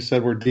thing when you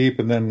said we're deep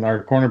and then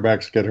our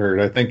cornerbacks get hurt.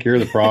 I think you're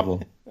the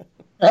problem.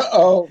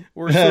 Uh-oh.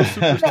 We're so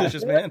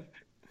superstitious, man.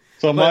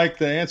 So, Mike,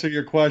 to answer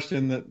your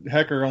question, that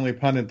Hekker only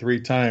punted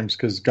 3 times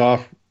because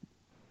Goff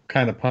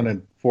kind of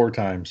punted 4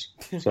 times.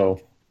 So,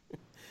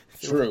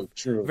 true.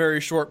 Very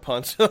short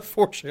punts,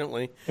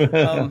 unfortunately.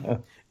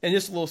 And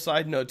just a little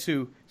side note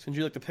too, since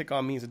you like to pick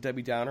on me as a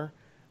Debbie Downer,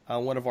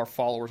 one of our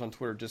followers on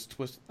Twitter just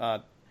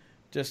tweeted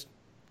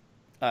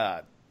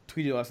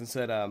us and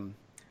said,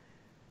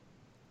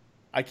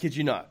 "I kid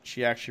you not,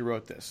 she actually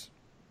wrote this.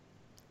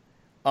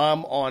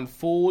 I'm on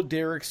full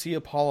Derek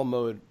Ciapala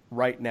mode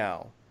right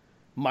now.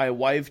 My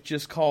wife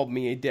just called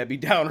me a Debbie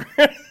Downer."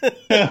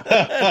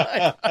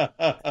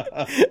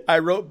 I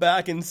wrote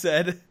back and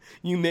said,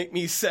 "You make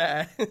me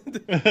sad."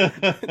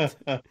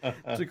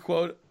 to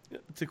quote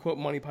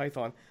Monty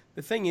Python.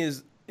 The thing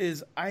is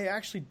I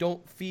actually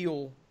don't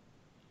feel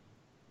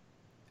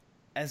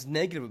as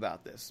negative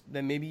about this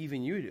than maybe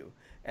even you do.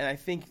 And I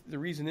think the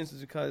reason is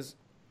because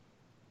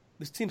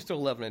this team's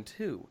still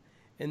 11-2,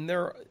 and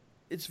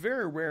it's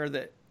very rare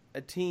that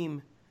a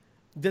team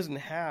doesn't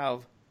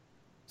have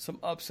some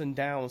ups and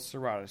downs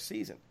throughout a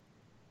season.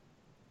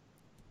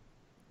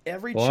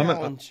 Let me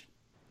finish.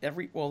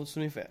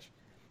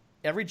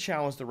 Every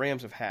challenge the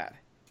Rams have had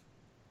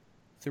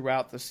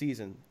throughout the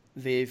season,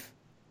 they've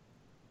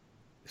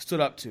stood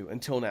up to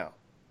until now.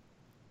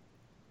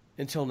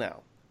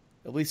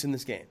 At least in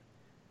this game.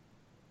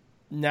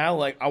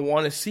 Now, I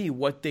want to see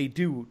what they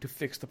do to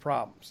fix the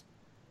problems.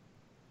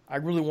 I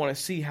really want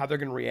to see how they're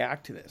going to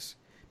react to this.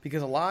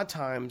 Because a lot of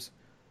times,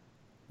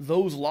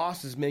 those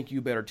losses make you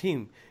a better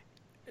team.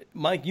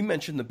 Mike, you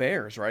mentioned the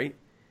Bears, right?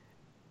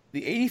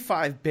 The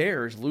 85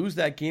 Bears lose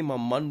that game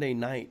on Monday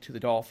night to the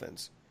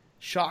Dolphins.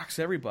 Shocks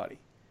everybody.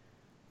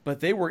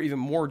 But they were even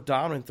more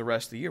dominant the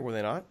rest of the year, were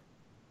they not?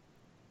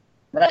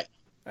 Right.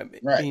 I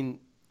mean,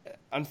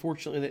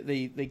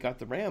 unfortunately, they got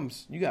the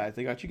Rams, they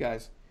got you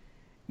guys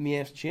in the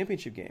NFC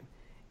Championship game.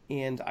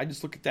 And I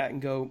just look at that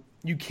and go,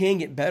 you can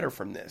get better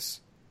from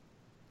this.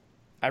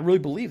 I really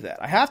believe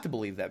that. I have to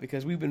believe that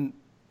because we've been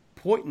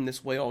pointing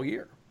this way all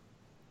year.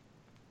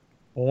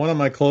 Well, one of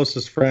my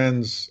closest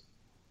friends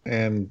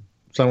and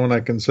someone I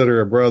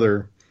consider a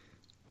brother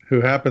who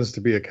happens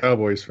to be a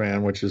Cowboys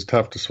fan, which is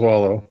tough to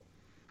swallow,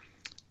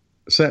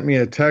 sent me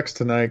a text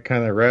tonight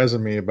kind of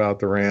razzing me about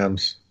the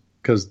Rams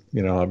because,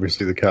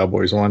 obviously the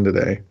Cowboys won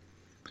today.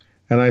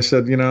 And I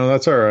said,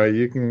 that's all right.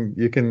 You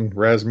can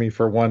razz me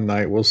for one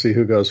night. We'll see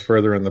who goes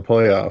further in the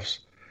playoffs.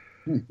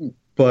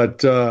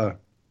 But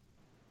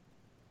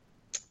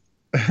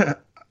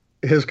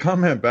his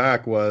comment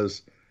back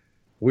was,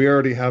 we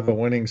already have a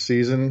winning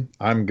season.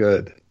 I'm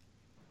good.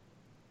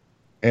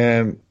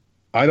 And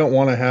I don't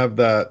want to have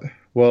that,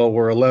 well,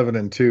 we're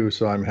 11-2,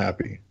 so I'm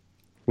happy.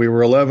 We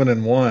were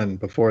 11-1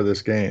 before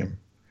this game.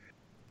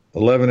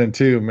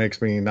 11-2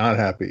 makes me not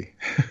happy.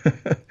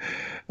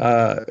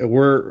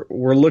 We're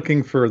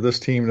looking for this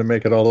team to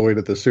make it all the way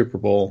to the Super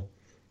Bowl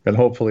and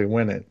hopefully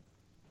win it.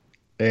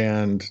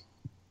 And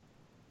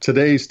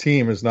today's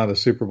team is not a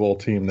Super Bowl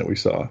team that we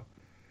saw.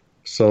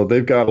 So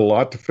they've got a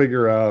lot to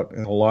figure out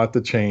and a lot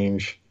to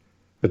change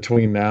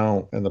between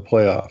now and the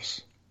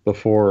playoffs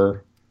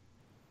before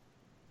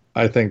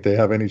I think they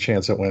have any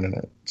chance at winning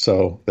it.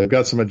 So they've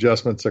got some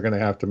adjustments they're going to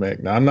have to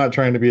make. Now, I'm not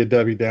trying to be a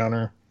Debbie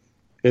Downer.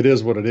 It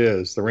is what it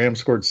is. The Rams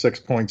scored 6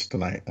 points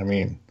tonight. I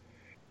mean,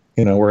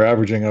 we're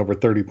averaging over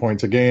 30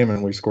 points a game,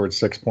 and we scored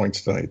 6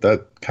 points tonight.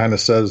 That kind of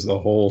says the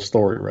whole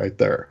story right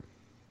there.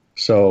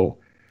 So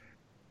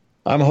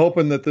I'm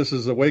hoping that this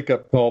is a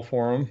wake-up call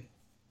for them,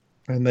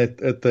 and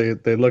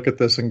they look at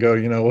this and go,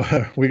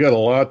 we got a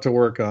lot to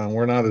work on.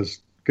 We're not as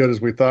good as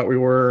we thought we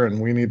were,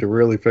 and we need to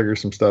really figure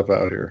some stuff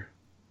out here.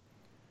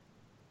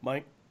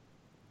 Mike?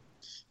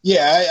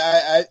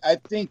 Yeah, I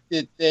think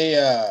that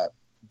they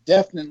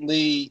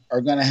definitely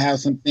are going to have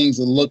some things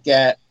to look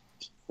at.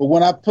 But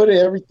when I put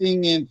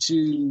everything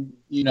into,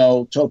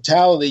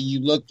 totality, you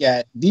look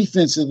at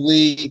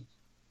defensively,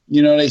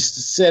 they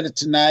said it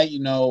tonight,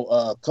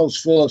 Coach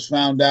Phillips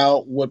found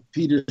out what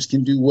Peters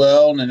can do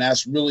well, and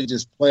that's really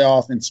just play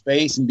off in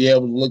space and be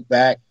able to look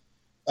back.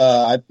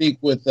 I think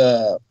with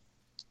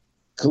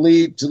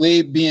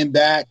Talib being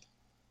back,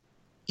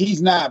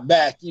 he's not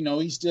back.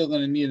 He's still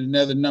going to need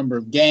another number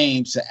of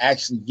games to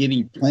actually get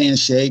him playing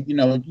shape.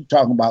 You're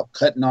talking about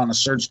cutting on a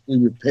surgically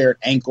repaired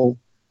ankle.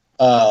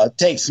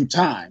 Takes some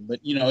time,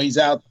 but, he's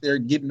out there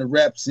getting the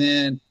reps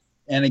in.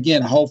 And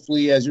again,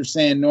 hopefully, as you're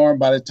saying, Norm,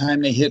 by the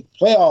time they hit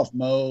playoff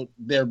mode,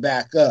 they're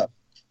back up.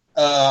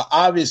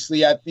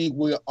 Obviously, I think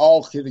we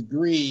all could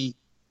agree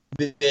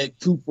that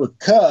Cooper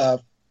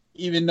Kupp,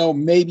 even though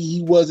maybe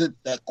he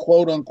wasn't the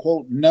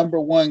quote-unquote number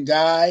one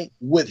guy,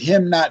 with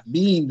him not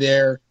being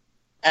there,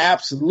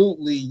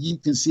 absolutely, you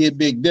can see a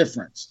big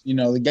difference.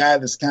 The guy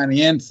that's kind of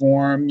in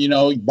for him,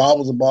 he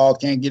bobbles the ball,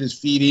 can't get his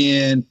feet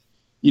in.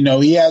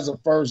 He has a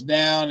first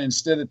down.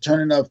 Instead of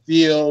turning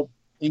upfield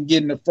and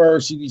getting the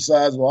first, he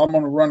decides, well, I'm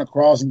going to run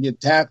across and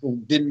get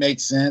tackled. Didn't make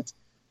sense.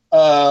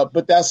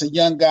 But that's a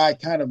young guy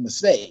kind of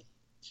mistake.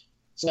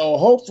 So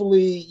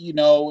hopefully,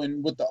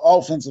 and with the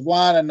offensive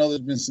line, I know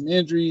there's been some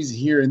injuries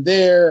here and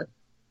there,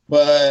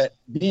 but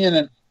being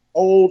an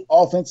old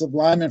offensive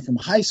lineman from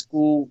high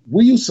school,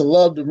 we used to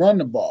love to run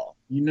the ball.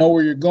 You know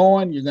where you're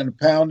going, you're going to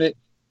pound it,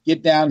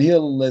 get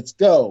downhill, and let's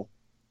go.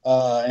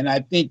 And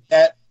I think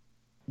that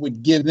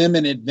would give them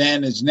an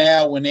advantage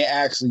now when they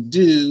actually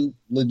do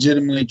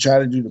legitimately try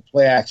to do the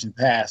play action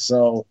pass.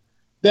 So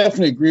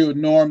definitely agree with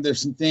Norm.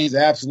 There's some things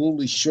to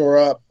absolutely shore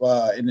up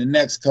in the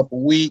next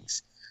couple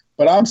weeks.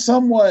 But I'm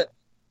somewhat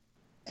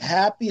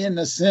happy in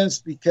the sense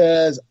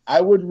because I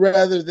would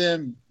rather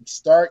them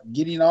start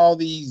getting all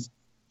these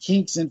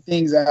kinks and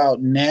things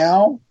out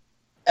now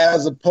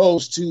as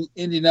opposed to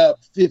ending up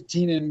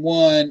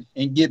 15-1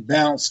 and get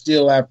bounced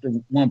still after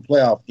one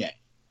playoff game.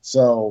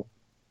 So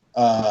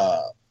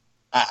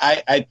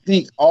I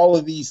think all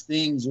of these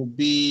things will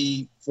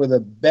be for the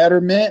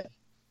betterment,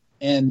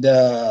 and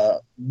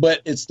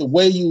but it's the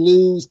way you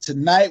lose.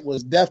 Tonight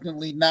was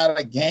definitely not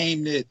a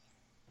game that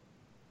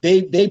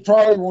they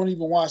probably won't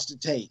even watch the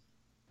tape.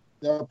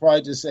 They'll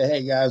probably just say,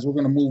 hey, guys, we're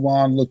going to move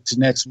on, look to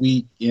next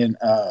week, and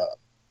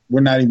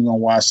we're not even going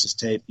to watch this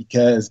tape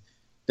because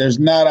there's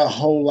not a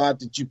whole lot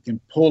that you can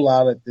pull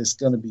out of that's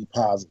going to be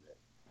positive.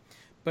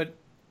 But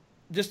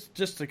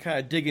just to kind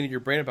of dig into your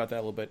brain about that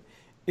a little bit,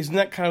 isn't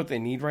that kind of what they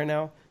need right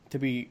now? To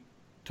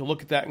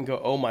look at that and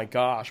go, oh my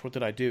gosh, what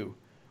did I do?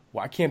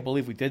 Well, I can't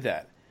believe we did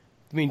that.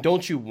 I mean,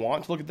 don't you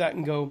want to look at that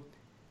and go,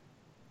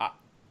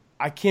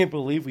 I can't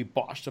believe we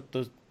botched up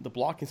the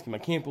blocking scheme. I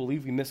can't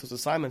believe we missed those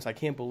assignments. I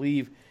can't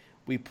believe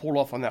we pulled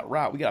off on that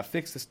route. We got to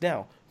fix this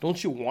now.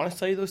 Don't you want to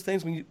say those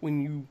things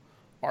when you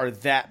are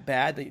that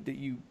bad that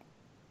you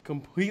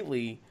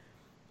completely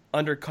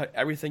undercut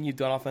everything you've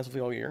done offensively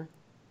all year?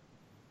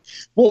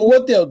 Well,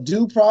 what they'll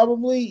do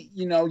probably,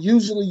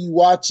 usually you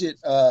watch it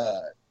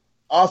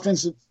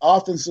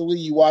offensively,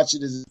 you watch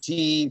it as a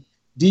team.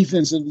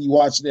 Defensively, you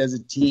watch it as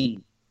a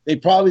team. They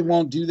probably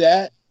won't do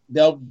that.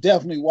 They'll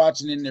definitely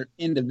watch it in their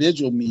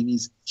individual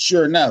meetings.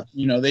 Sure enough,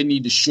 they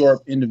need to shore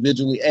up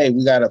individually. Hey,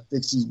 we got to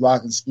fix these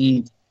blocking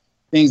schemes,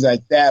 things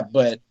like that.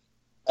 But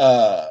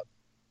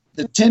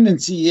the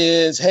tendency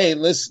is, hey,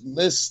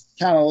 let's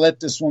kind of let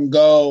this one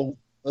go.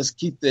 Let's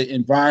keep the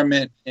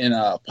environment in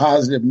a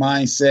positive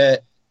mindset.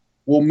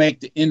 will make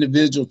the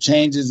individual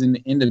changes in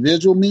the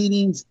individual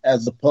meetings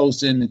as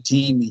opposed to in the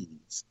team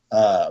meetings.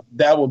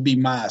 That would be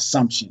my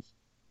assumption,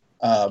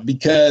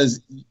 because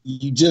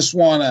you just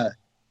want to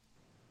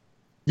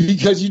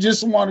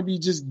be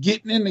just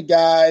getting in the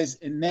guys.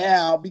 And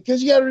now,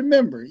 because you got to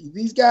remember,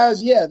 these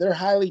guys, yeah, they're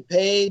highly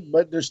paid,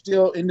 but they're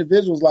still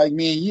individuals like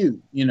me and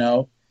you. You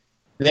know,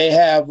 they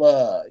have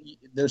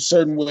there's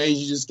certain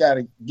ways you just got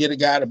to get a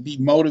guy to be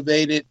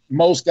motivated.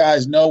 Most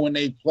guys know when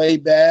they play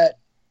bad.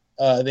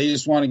 They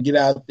just want to get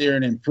out there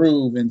and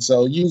improve. And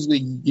so usually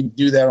you can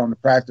do that on the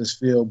practice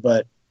field.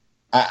 But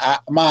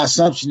my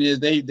assumption is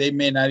they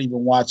may not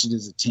even watch it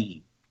as a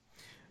team.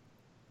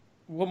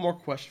 One more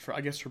question,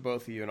 for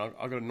both of you, and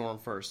I'll go to Norm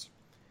first.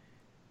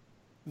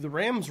 The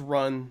Rams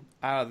run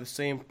the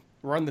same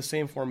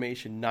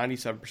formation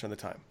 97% of the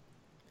time.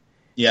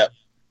 Yep.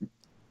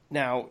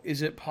 Now,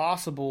 is it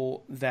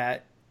possible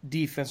that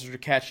defenses are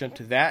catching up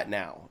to that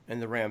now,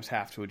 and the Rams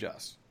have to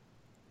adjust?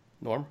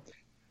 Norm?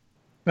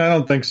 I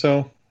don't think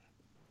so.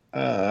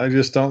 I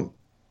just don't.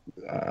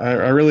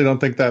 I really don't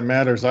think that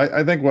matters.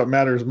 I think what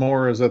matters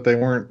more is that they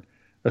weren't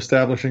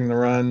establishing the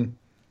run.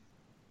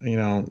 You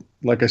know,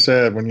 like I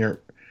said, when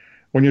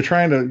you're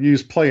trying to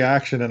use play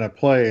action in a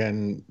play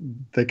and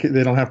they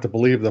don't have to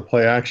believe the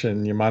play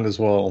action, you might as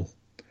well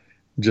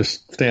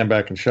just stand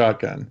back and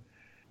shotgun.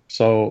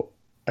 So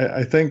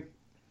I think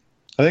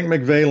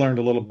McVay learned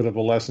a little bit of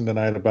a lesson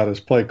tonight about his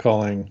play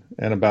calling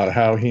and about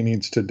how he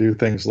needs to do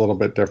things a little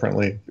bit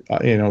differently.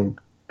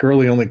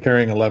 Gurley only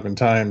carrying 11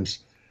 times.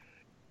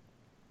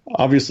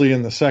 Obviously,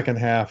 in the second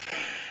half,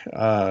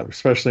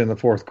 especially in the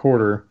fourth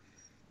quarter,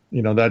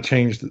 that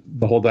changed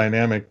the whole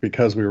dynamic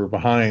because we were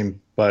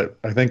behind. But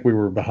I think we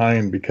were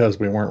behind because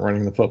we weren't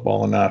running the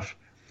football enough.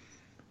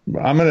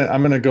 I'm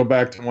gonna go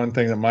back to one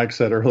thing that Mike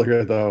said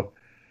earlier, though,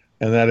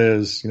 and that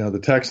is, the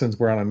Texans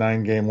were on a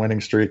 9-game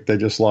winning streak. They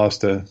just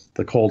lost to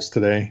the Colts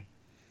today,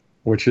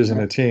 which isn't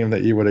a team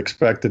that you would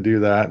expect to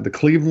do that. The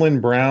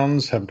Cleveland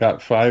Browns have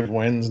got 5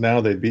 wins now.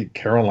 They beat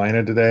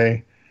Carolina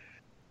today.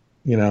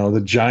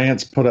 The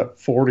Giants put up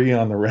 40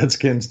 on the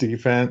Redskins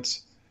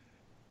defense.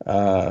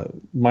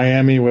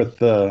 Miami with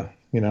the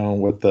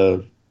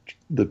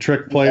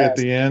trick play at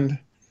the end.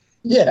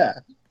 Yeah.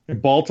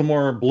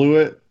 Baltimore blew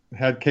it,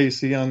 had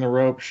KC on the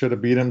rope, should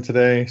have beat him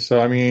today. So,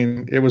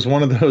 it was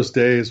one of those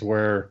days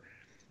where,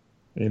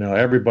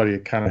 everybody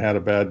kind of had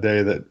a bad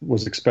day that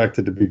was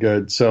expected to be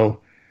good.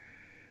 So,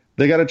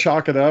 they got to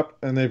chalk it up,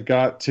 and they've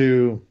got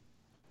to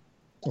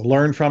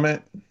learn from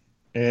it.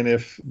 And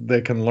if they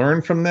can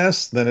learn from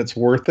this, then it's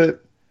worth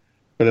it.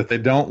 But if they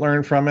don't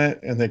learn from it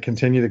and they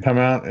continue to come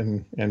out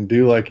and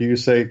do like you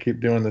say,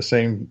 keep doing the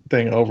same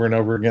thing over and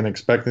over again,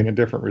 expecting a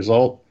different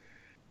result,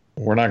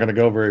 we're not going to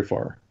go very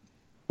far.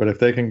 But if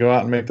they can go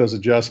out and make those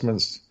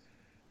adjustments,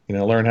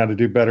 learn how to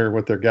do better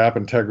with their gap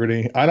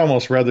integrity, I'd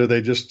almost rather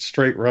they just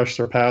straight rush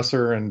their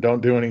passer and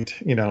don't do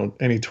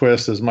any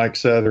twists, as Mike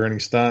said, or any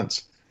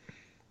stunts.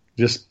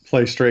 Just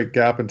play straight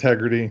gap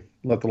integrity,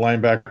 let the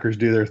linebackers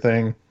do their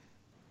thing.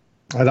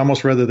 I'd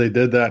almost rather they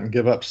did that and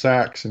give up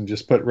sacks and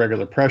just put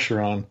regular pressure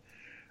on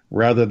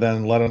rather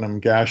than letting them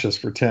gash us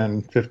for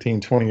 10, 15,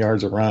 20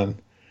 yards a run.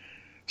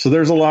 So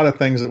there's a lot of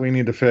things that we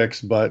need to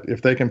fix, but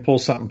if they can pull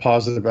something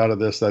positive out of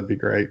this, that'd be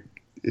great.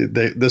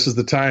 This is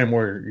the time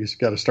where you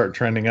got to start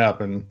trending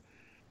up, and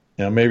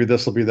maybe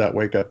this will be that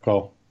wake-up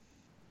call.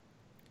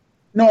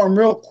 Norm,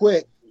 real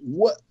quick,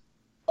 what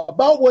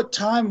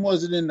time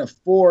was it in the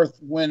fourth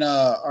when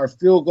our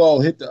field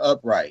goal hit the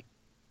upright?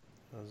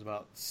 It was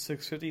about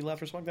 6:50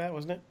 left or something like that,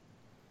 wasn't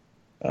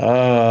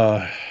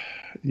it?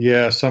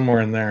 Yeah, somewhere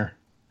in there.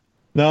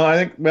 No, I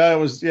think there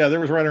was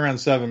right around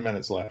 7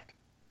 minutes left.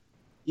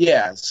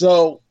 Yeah,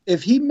 so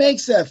if he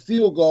makes that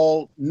field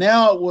goal,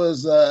 now it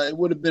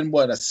would have been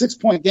a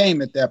 6-point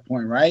game at that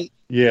point, right?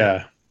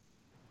 Yeah.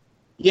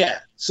 Yeah.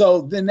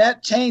 So then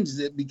that changes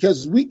it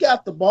because we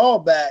got the ball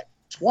back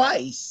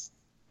twice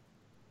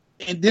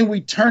and then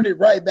we turned it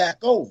right back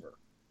over.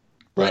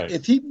 But Right.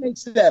 if he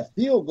makes that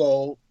field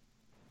goal,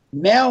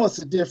 now it's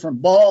a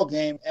different ball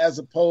game as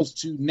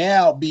opposed to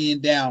now being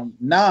down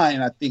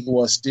 9, I think it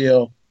was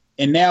still.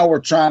 And now we're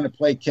trying to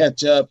play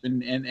catch up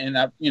and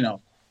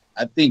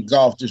I think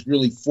Goff just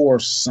really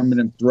forced some of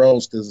them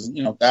throws because,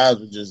 guys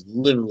were just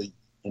literally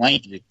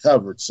blanketed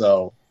covered.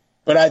 So,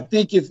 but I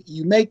think if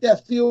you make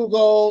that field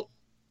goal,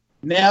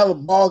 now the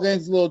ball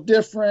game's a little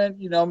different.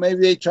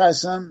 Maybe they try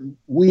something.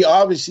 We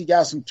obviously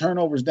got some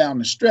turnovers down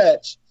the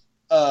stretch.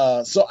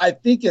 So I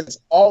think it's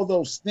all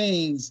those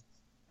things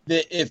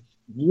that if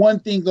one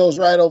thing goes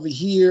right over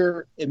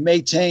here, it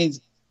may change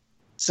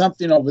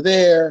something over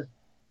there.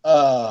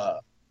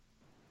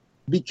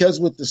 Because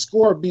with the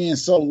score being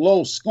so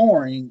low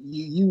scoring,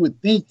 you would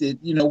think that,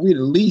 we'd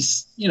at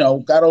least,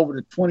 got over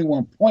the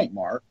 21-point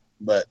mark.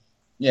 But,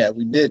 yeah,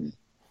 we didn't.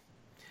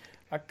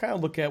 I kind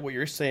of look at what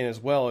you're saying as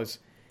well as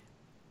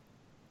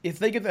if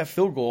they get that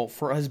field goal,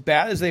 for as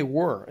bad as they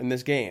were in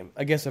this game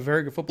against a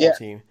very good football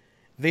team,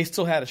 they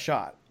still had a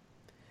shot.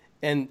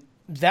 And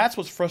that's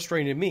what's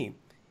frustrating to me.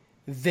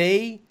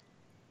 They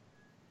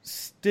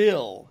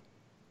still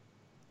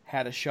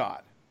had a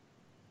shot.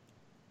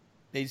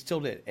 They still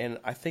did. And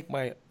I think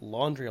my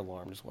laundry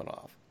alarm just went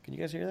off. Can you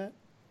guys hear that?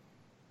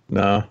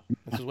 No.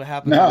 This is what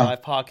happens in a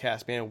live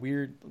podcast, man.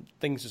 Weird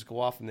things just go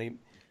off and they...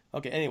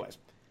 Okay, anyways.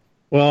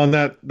 Well, and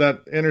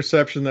that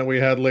interception that we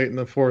had late in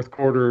the fourth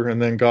quarter,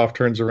 and then Goff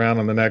turns around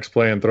on the next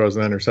play and throws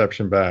an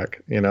interception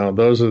back.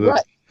 Those are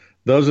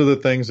the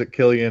things that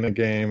kill you in a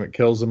game. It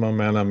kills the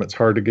momentum. It's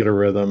hard to get a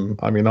rhythm.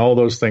 I mean, all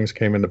those things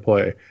came into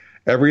play.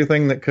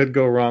 Everything that could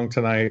go wrong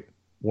tonight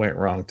went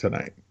wrong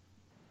tonight.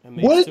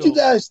 What did you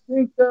guys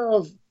think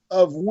of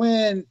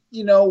when,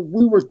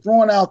 we were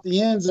throwing out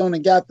the end zone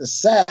and got the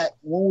sack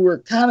when we were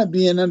kind of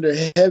being under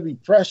heavy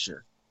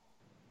pressure?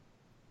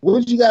 What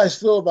did you guys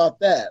feel about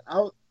that?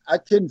 I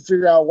couldn't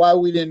figure out why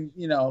we didn't,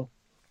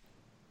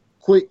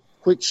 quick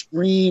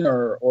screen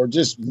or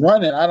just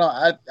run it.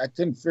 I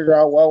couldn't figure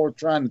out why we're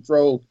trying to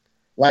throw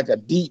like a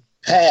deep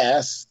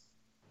pass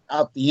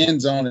out the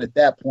end zone at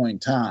that point in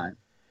time.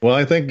 Well,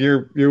 I think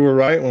you were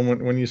right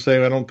when you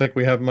say I don't think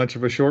we have much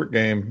of a short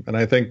game, and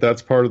I think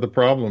that's part of the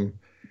problem.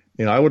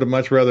 I would have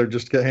much rather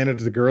just get handed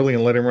to Gurley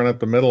and let him run up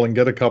the middle and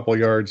get a couple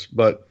yards.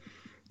 But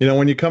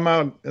when you come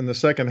out in the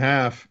second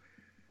half,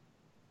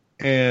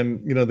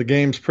 and the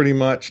game's pretty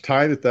much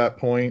tied at that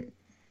point,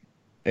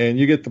 and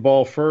you get the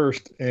ball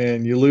first,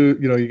 and you lose.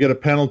 You get a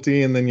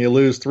penalty, and then you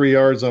lose 3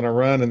 yards on a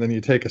run, and then you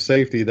take a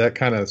safety. That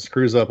kind of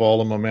screws up all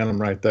the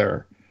momentum right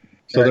there.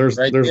 So there's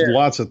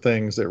lots of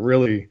things that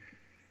really.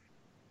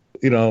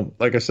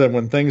 Like I said,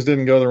 when things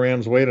didn't go the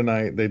Rams' way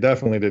tonight, they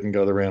definitely didn't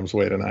go the Rams'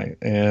 way tonight,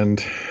 and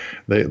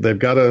they've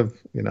got to,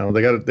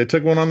 they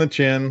took one on the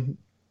chin,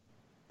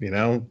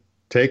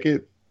 take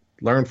it,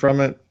 learn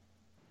from it,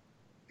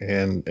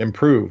 and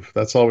improve.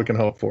 That's all we can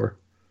hope for.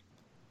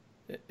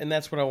 And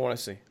that's what I want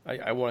to see.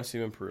 I want to see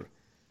them improve.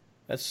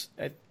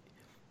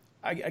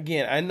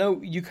 Again, I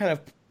know you kind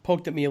of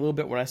poked at me a little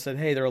bit when I said,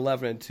 hey, they're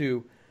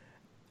 11-2.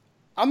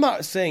 I'm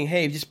not saying,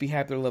 hey, just be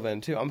happy they're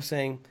 11-2. I'm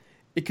saying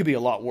it could be a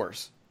lot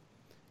worse.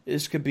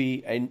 This could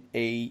be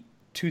a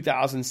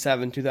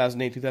 2007,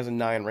 2008,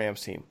 2009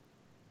 Rams team.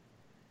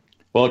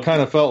 Well, it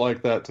kind of felt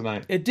like that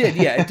tonight. It did,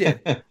 yeah, it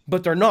did.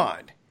 But they're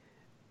not.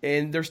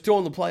 And they're still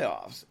in the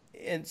playoffs.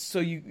 And so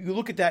you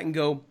look at that and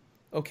go,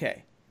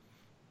 okay,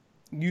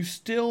 you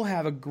still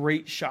have a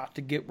great shot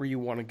to get where you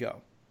want to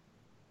go.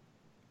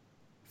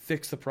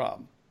 Fix the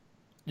problem.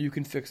 You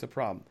can fix the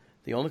problem.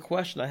 The only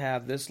question I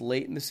have this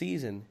late in the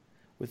season,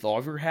 with all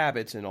of your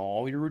habits and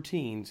all your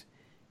routines,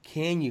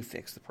 can you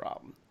fix the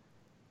problem?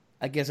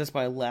 I guess that's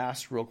my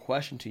last real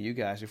question to you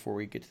guys before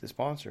we get to the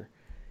sponsor.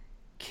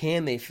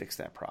 Can they fix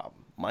that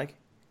problem? Mike?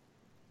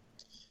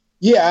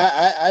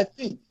 Yeah, I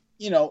think,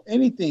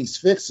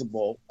 anything's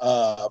fixable.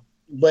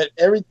 But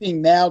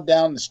everything now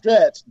down the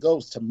stretch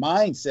goes to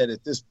mindset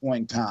at this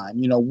point in time.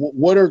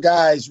 What are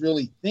guys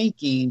really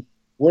thinking?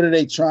 What are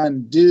they trying to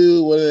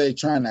do? What are they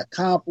trying to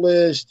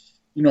accomplish?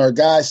 Are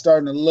guys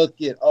starting to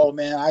look at, oh,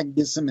 man, I can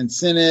get some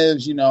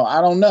incentives?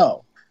 I don't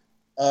know.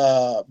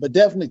 But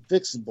definitely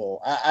fixable.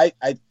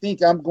 I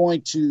think I'm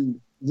going to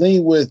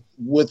lean with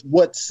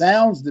what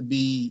sounds to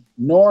be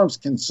Norm's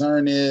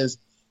concern is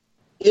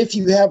if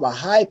you have a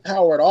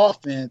high-powered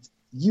offense,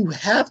 you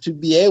have to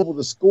be able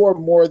to score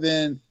more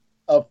than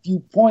a few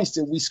points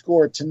that we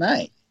scored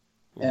tonight.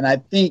 And I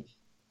think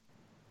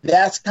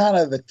that's kind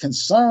of the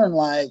concern,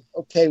 like,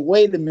 okay,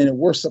 wait a minute,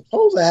 we're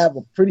supposed to have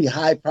a pretty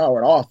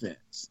high-powered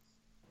offense.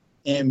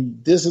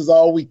 And this is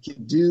all we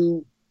can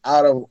do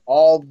out of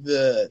all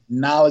the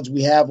knowledge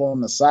we have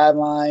on the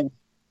sideline.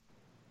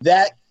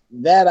 That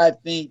I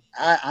think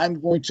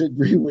I'm going to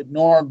agree with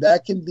Norm.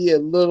 That can be a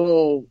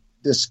little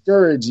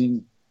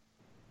discouraging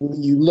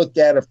when you look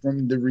at it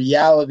from the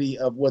reality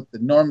of what the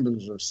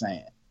numbers are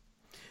saying.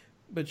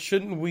 But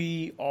shouldn't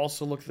we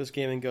also look at this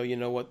game and go, you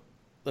know what,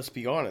 let's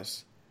be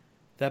honest,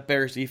 that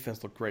Bears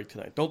defense looked great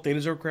tonight. Don't they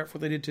deserve credit for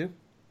what they did too?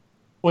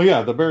 Well,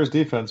 yeah, the Bears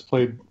defense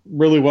played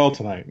really well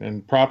tonight,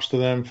 and props to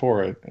them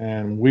for it.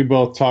 And we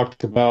both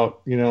talked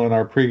about, in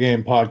our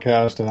pregame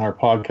podcast and our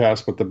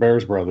podcast with the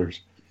Bears brothers,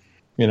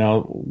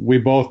 we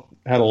both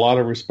had a lot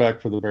of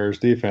respect for the Bears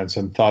defense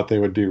and thought they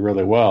would do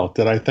really well.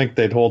 Did I think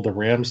they'd hold the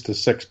Rams to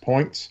 6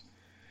 points?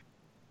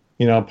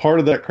 Part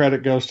of that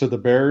credit goes to the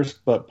Bears,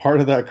 but part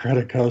of that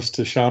credit goes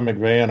to Sean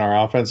McVay and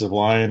our offensive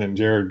line and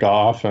Jared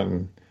Goff.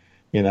 And,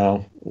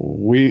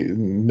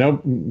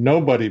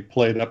 nobody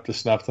played up to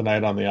snuff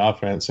tonight on the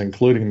offense,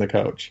 including the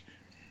coach.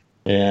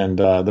 And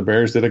the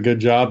Bears did a good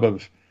job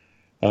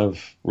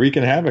of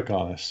wreaking havoc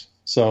on us.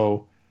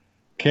 So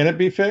can it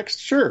be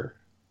fixed? Sure.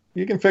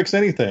 You can fix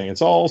anything.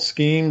 It's all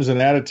schemes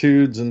and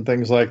attitudes and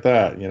things like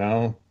that.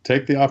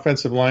 Take the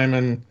offensive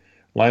linemen,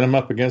 line them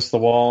up against the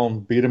wall,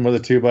 and beat them with a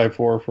 2x4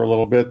 for a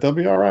little bit. They'll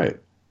be all right.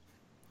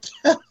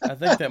 I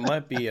think that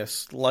might be a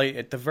slight,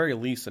 at the very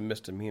least, a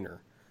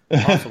misdemeanor,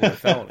 possibly a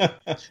felony.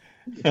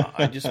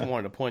 I just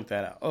wanted to point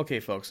that out. Okay,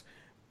 folks,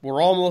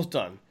 we're almost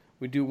done.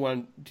 We do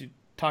want to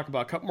talk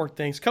about a couple more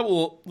things, a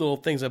couple little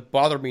things that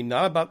bother me,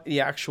 not about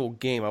the actual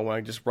game. I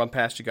want to just run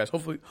past you guys.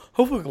 Hopefully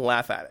we can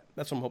laugh at it.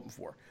 That's what I'm hoping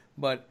for.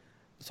 But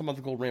some of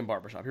the Gold Ram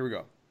Barbershop. Here we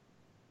go.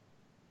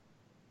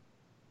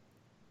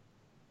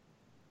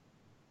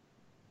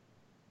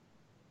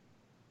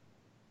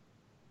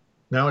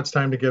 Now it's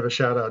time to give a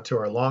shout out to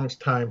our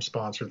longtime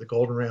sponsor, the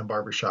Golden Ram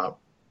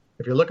Barbershop.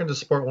 If you're looking to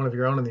support one of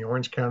your own in the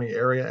Orange County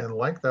area and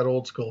like that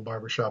old school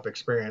barbershop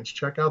experience,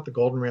 check out the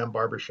Golden Ram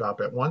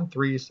Barbershop at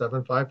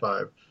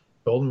 13755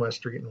 Golden West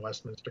Street in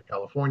Westminster,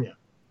 California.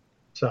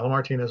 Sal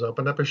Martinez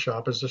opened up his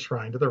shop as a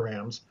shrine to the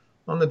Rams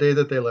on the day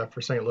that they left for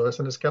St. Louis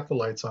and has kept the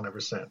lights on ever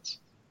since.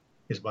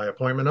 He's by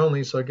appointment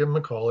only, so give him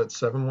a call at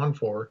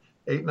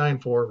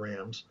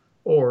 714-894-RAMS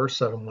or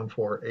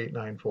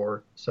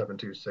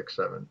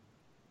 714-894-7267.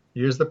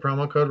 Use the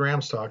promo code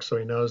RAMSTALK so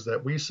he knows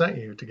that we sent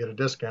you to get a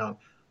discount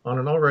on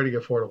an already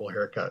affordable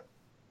haircut.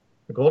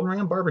 The Golden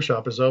Ram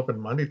Barbershop is open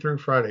Monday through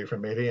Friday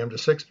from 8 a.m. to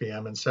 6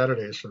 p.m. and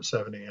Saturdays from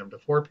 7 a.m. to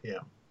 4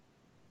 p.m.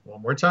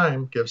 One more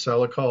time, give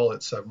Sal a call at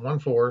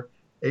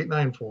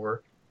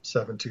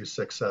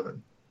 714-894-7267.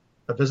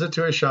 A visit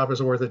to his shop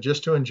is worth it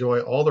just to enjoy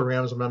all the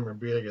Rams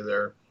memorabilia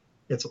there.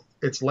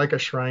 It's like a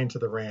shrine to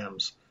the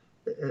Rams,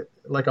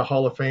 like a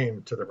Hall of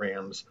Fame to the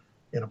Rams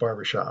in a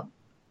barbershop.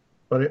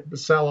 But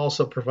Sal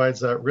also provides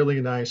that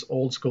really nice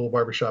old school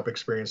barbershop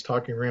experience,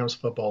 talking Rams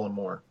football and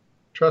more.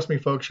 Trust me,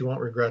 folks, you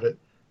won't regret it.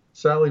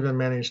 Sal even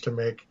managed to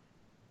make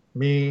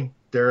me,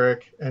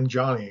 Derek, and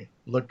Johnny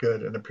look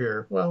good and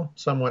appear, well,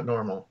 somewhat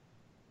normal.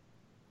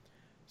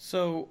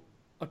 So,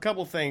 a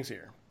couple things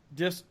here.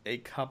 Just a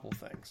couple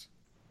things.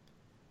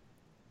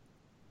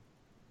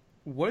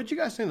 What did you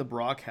guys think of the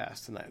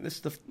broadcast tonight? This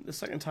is the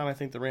second time I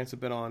think the Rams have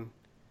been on.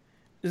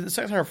 Is it the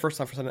second time or first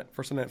time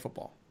for Sunday Night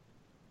Football?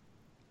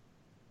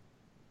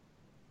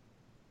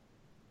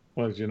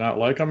 Well, did you not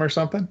like them or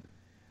something?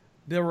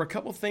 There were a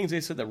couple things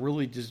they said that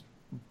really just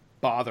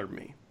bothered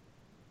me.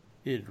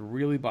 It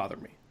really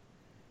bothered me.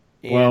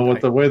 And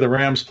with the way the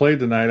Rams played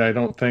tonight, I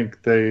don't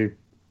think they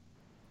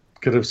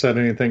could have said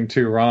anything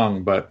too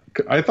wrong, but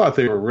I thought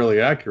they were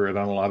really accurate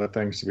on a lot of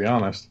things, to be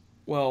honest.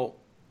 Well,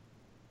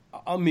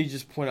 let me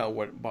just point out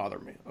what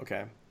bothered me,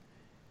 okay?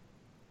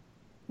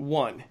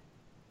 One,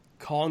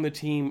 calling the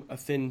team a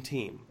thin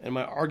team. And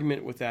my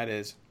argument with that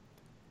is,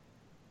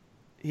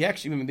 he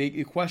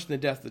questioned the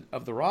depth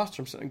of the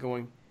roster and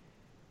going,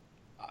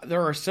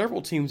 there are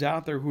several teams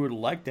out there who would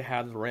like to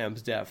have the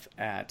Rams' depth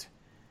at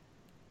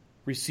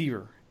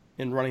receiver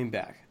and running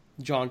back.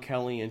 John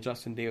Kelly and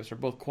Justin Davis are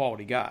both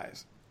quality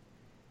guys.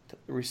 The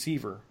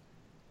receiver.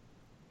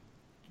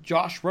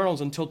 Josh Reynolds,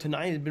 until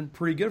tonight, had been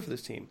pretty good for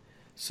this team.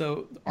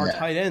 So our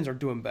tight ends are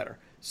doing better.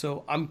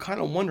 So I'm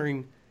kind of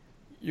wondering,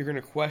 you're going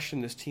to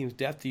question this team's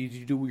depth. Did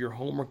you do your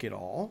homework at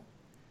all?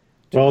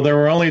 Well, there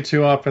were only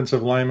 2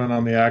 offensive linemen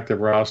on the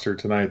active roster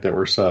tonight that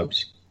were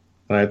subs.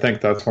 And I think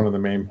that's one of the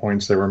main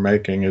points they were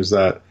making is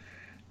that,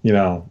 you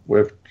know,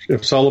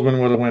 if Sullivan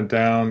would have went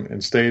down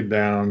and stayed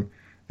down,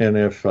 and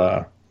if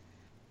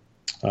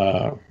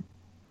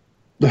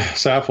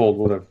Saffold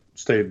would have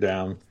stayed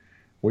down,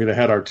 we'd have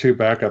had our 2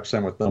 backups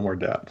in with no more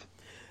depth.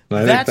 And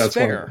I think that's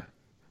fair.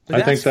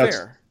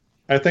 Fair.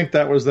 I think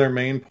that was their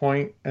main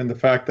point, and the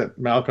fact that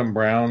Malcolm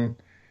Brown,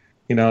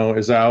 you know,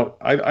 is out.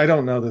 I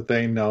don't know that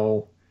they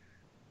know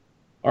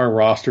our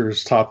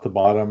rosters top to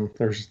bottom.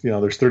 There's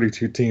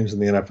 32 teams in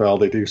the NFL.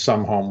 They do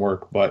some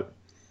homework, but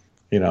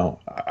you know,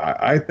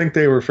 I think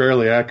they were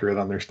fairly accurate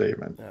on their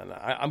statement. And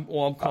I'm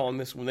calling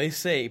this, when they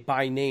say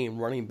by name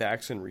running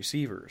backs and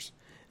receivers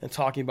and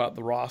talking about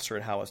the roster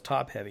and how it's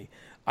top heavy,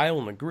 I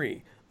don't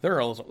agree. There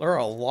are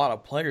a lot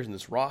of players in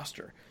this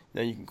roster.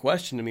 Now you can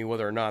question to me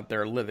whether or not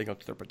they're living up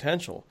to their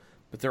potential,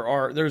 but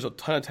there's a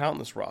ton of talent in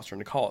this roster,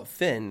 and to call it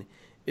thin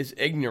is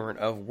ignorant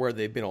of where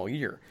they've been all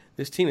year.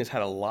 This team has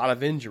had a lot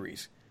of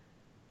injuries.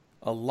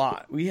 A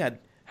lot.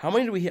 How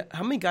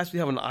many guys do we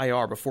have on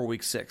IR before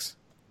week 6?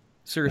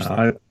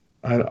 Seriously.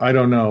 I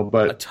don't know,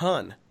 but a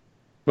ton.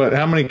 But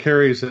how many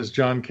carries has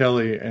John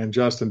Kelly and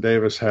Justin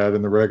Davis had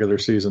in the regular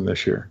season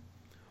this year?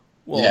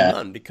 Well,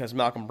 none, because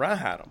Malcolm Brown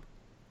had them.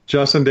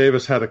 Justin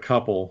Davis had a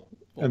couple,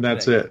 and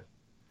that's it.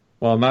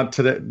 Well, not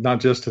today, not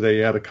just today.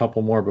 He had a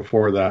couple more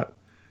before that,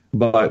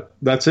 but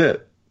that's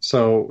it.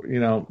 So, you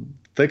know,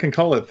 they can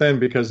call it thin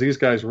because these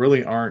guys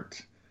really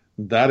aren't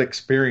that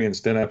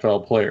experienced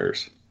NFL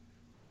players.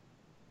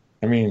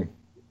 I mean,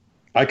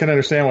 I can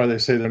understand why they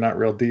say they're not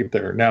real deep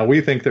there. Now,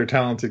 we think they're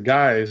talented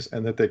guys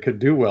and that they could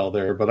do well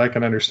there, but I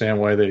can understand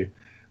why they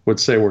would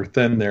say we're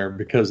thin there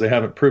because they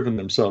haven't proven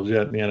themselves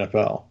yet in the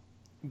NFL.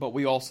 But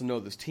we also know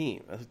this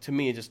team. To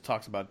me, it just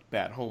talks about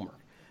bad homework.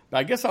 But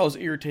I guess I was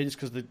irritated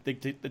because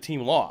the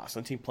team lost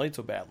and the team played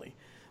so badly.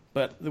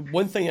 But the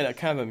one thing that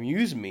kind of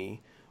amused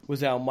me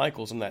was Al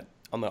Michaels on the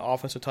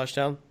offensive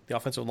touchdown, the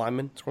offensive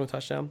lineman scoring the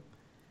touchdown.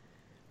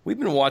 We've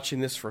been watching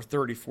this for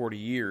 30, 40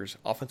 years,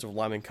 offensive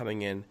linemen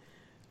coming in,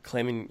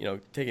 claiming,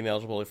 taking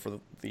eligibility for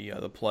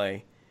the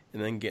play,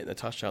 and then getting the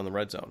touchdown in the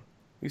red zone.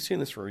 We've seen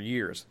this for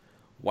years.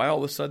 Why all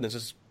of a sudden is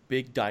this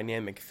big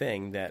dynamic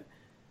thing that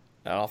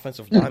an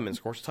offensive lineman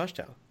scores a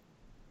touchdown?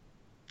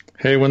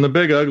 Hey, when the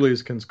big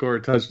uglies can score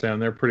a touchdown,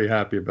 they're pretty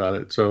happy about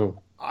it.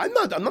 So I'm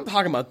not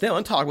talking about them.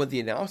 I'm talking about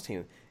the announced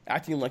team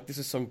acting like this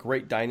is some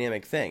great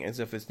dynamic thing, as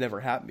if it's never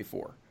happened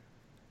before.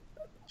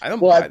 I don't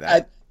buy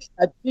that.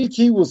 I think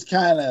he was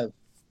kind of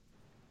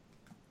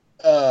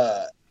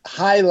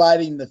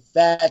highlighting the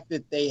fact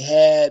that they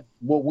had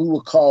what we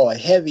would call a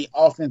heavy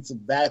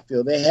offensive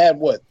backfield. They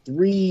had,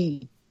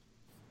 3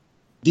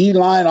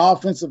 D-line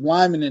offensive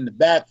linemen in the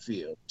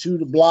backfield, 2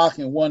 to block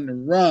and 1 to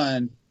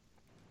run,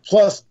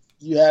 plus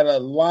you had a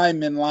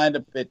lineman lined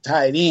up at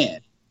tight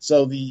end.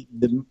 So the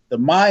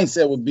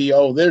mindset would be,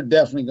 they're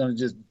definitely going to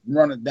just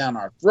run it down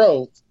our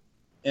throats.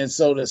 And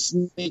so to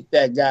sneak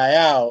that guy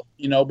out,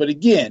 but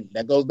again,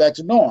 that goes back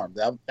to Norm.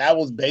 That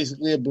was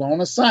basically a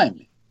blown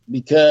assignment,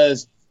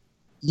 because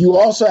you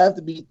also have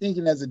to be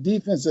thinking as a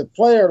defensive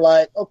player,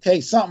 like, okay,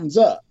 something's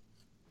up.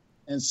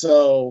 And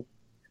so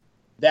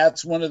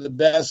that's one of the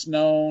best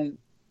known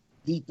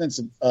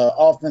defensive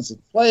offensive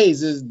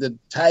plays is the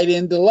tight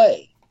end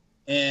delay.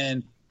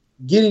 And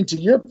getting to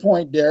your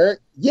point, Derek,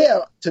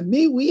 to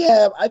me, we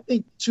have, I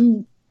think,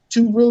 two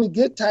really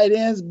good tight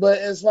ends, but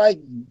it's like,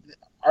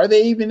 are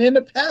they even in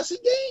the passing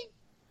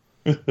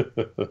game?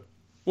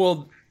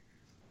 Well,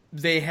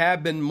 they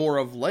have been more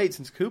of late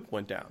since Coop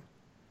went down.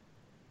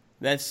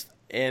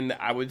 And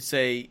I would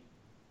say,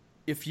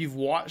 if you've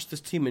watched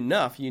this team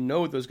enough, you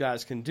know what those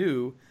guys can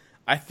do.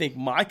 I think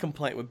my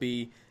complaint would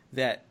be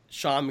that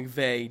Sean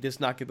McVay does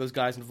not get those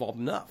guys involved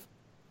enough.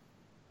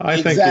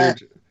 I think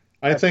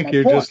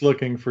you're just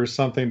looking for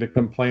something to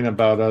complain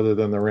about other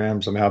than the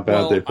Rams and how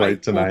bad they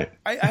played tonight.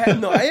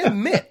 I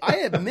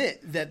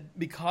admit that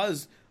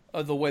because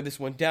of the way this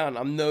went down,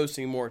 I'm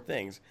noticing more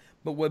things.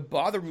 But what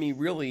bothered me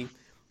really,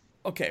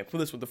 for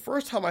this one, the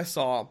first time I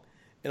saw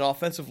an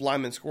offensive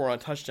lineman score on a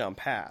touchdown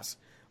pass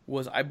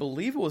was, I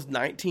believe it was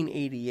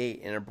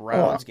 1988 in a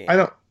Browns game. I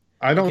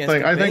don't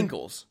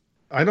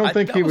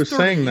think he was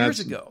saying that.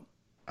 Ago.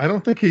 I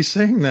don't think he's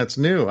saying that's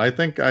new. I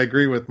think I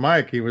agree with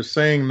Mike. He was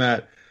saying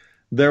that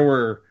there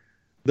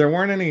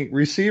weren't any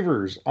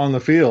receivers on the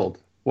field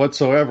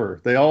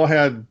whatsoever. They all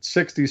had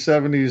 60s,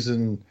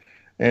 70s,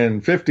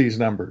 and 50s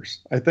numbers.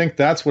 I think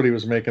that's what he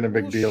was making a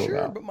big deal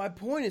about. But my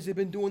point is, they've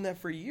been doing that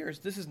for years.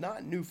 This is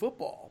not new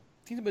football.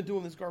 Teams have been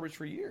doing this garbage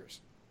for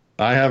years.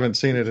 I haven't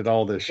seen it at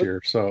all this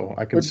year, so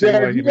I can see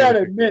Derek, why you got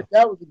to admit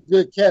that was a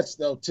good catch,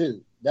 though,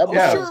 too. That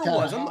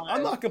was.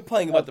 I'm not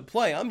complaining about the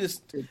play. I'm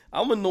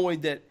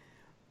annoyed that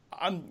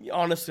I'm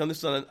just not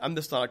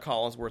a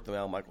Collinsworth and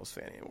Al Michaels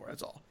fan anymore.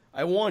 That's all.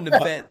 I wanted to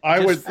vent for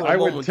a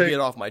moment to get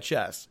off my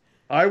chest.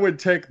 I would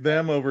take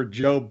them over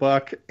Joe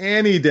Buck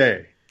any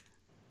day.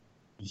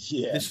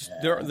 Yeah.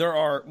 There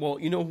are,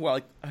 you know who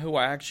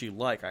I actually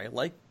like? I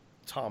like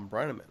Tom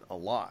Brenneman a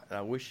lot, and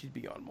I wish he'd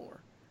be on more.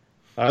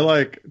 I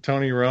like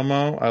Tony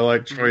Romo. I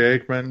like Troy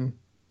Aikman.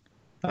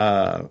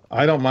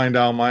 I don't mind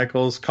Al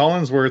Michaels.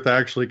 Collinsworth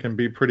actually can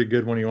be pretty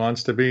good when he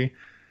wants to be.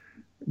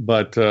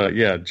 But,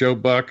 Joe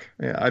Buck,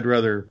 I'd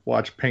rather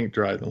watch paint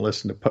dry than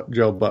listen to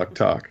Joe Buck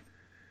talk.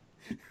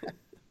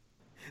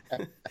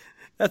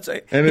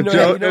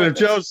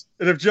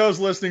 If Joe's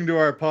listening to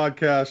our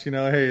podcast,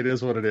 hey, it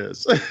is what it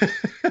is.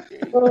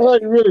 Well,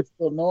 you really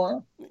feel,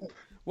 Nora.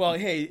 Well,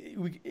 hey,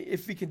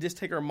 if we could just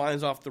take our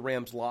minds off the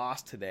Rams'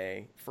 loss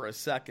today for a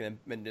second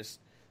and just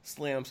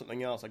slam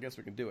something else, I guess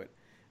we can do it.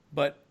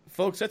 But,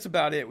 folks, that's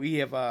about it. We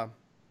have, I'm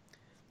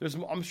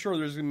sure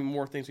there's going to be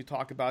more things we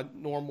talk about.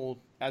 Normal,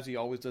 as he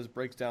always does,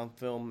 breaks down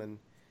film, and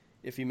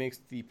if he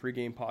makes the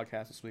pregame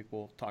podcast this week,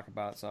 we'll talk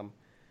about it some.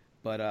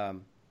 But,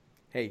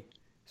 hey,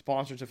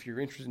 sponsors, if you're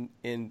interested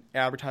in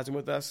advertising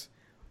with us,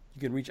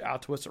 you can reach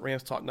out to us at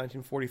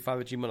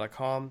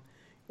ramstalk1945@gmail.com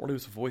or leave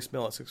us a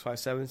voicemail at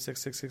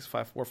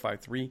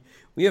 657-666-5453.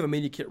 We have a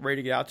media kit ready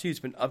to get out to you. It's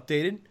been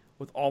updated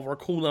with all of our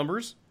cool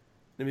numbers.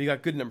 And we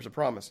got good numbers, I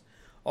promise.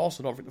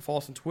 Also, don't forget to follow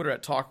us on Twitter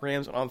at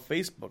TalkRams and on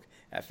Facebook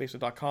at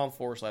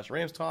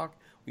facebook.com/RamsTalk.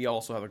 We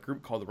also have a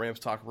group called the Rams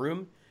Talk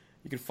Room.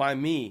 You can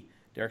find me,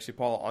 Derek C.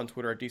 Paula, on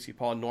Twitter at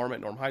DCPaula, Norm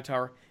at Norm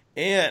Hightower,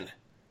 and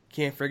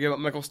can't forget about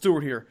Michael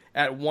Stewart here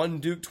at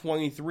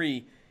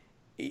OneDuke23.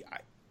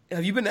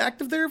 Have you been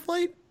active there of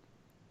late?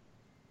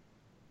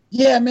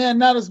 Yeah, man,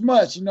 not as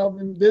much. I've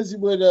been busy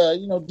with,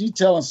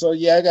 detailing. So,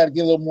 I got to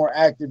get a little more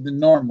active than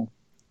normal.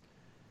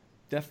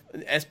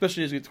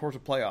 Especially as we get towards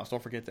the playoffs.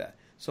 Don't forget that.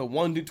 So,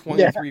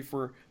 OneDuke23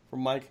 for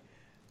Mike.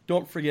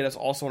 Don't forget us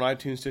also on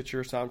iTunes,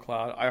 Stitcher,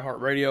 SoundCloud,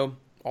 iHeartRadio,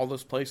 all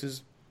those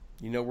places.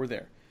 We're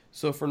there.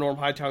 So, for Norm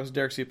Hightower,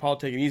 Derek C. Paul,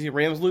 take it easy.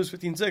 Rams lose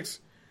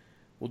 15-6.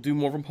 We'll do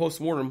more from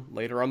postmortem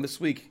later on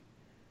this week.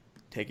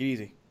 Take it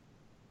easy.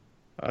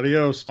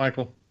 Adios,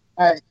 Michael.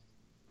 All right.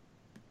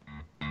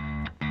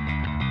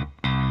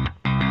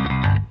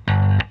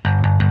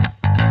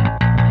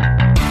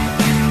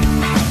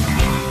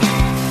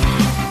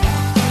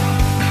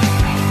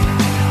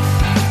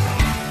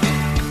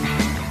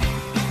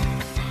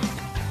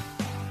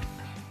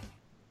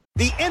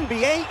 The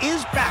NBA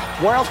is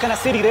back. Where else can a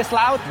city this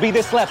loud be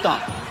this slept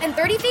on? And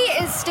 30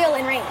 feet is still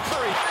in range.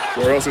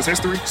 Where else is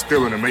history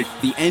still in the making?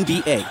 The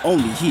NBA,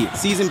 only here.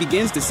 Season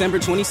begins December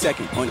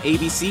 22nd on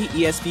ABC,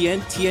 ESPN,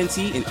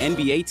 TNT, and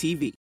NBA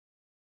TV.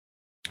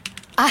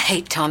 I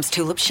hate Tom's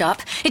Tulip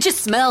Shop. It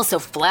just smells so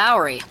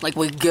flowery. Like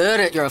we're good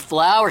at your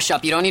flower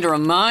shop. You don't need to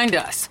remind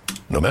us.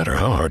 No matter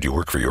how hard you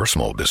work for your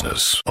small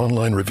business,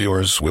 online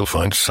reviewers will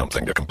find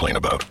something to complain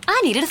about. I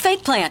needed a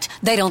fake plant.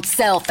 They don't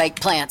sell fake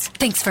plants.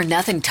 Thanks for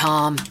nothing,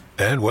 Tom.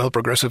 And while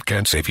Progressive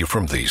can't save you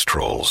from these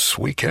trolls,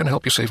 we can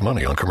help you save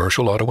money on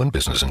commercial, auto, and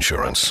business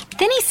insurance.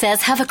 Then he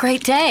says, have a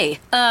great day.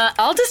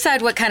 I'll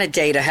decide what kind of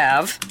day to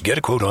have. Get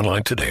a quote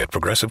online today at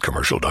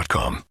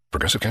ProgressiveCommercial.com.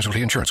 Progressive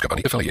Casualty Insurance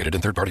Company, affiliated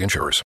and third-party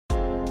insurers.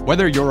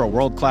 Whether you're a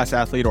world-class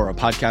athlete or a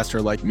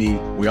podcaster like me,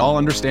 we all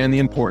understand the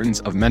importance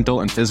of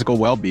mental and physical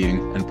well-being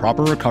and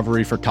proper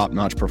recovery for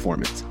top-notch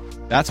performance.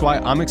 That's why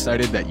I'm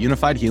excited that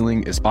Unified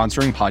Healing is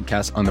sponsoring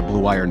podcasts on the Blue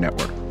Wire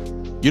Network.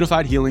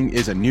 Unified Healing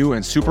is a new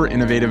and super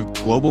innovative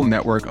global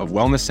network of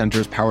wellness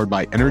centers powered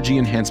by Energy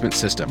Enhancement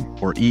System,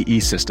 or EE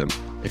System.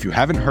 If you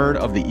haven't heard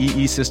of the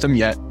EE System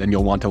yet, then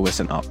you'll want to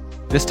listen up.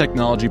 This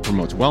technology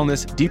promotes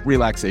wellness, deep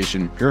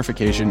relaxation,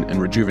 purification, and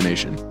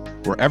rejuvenation.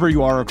 Wherever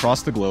you are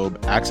across the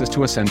globe, access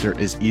to a center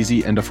is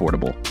easy and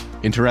affordable.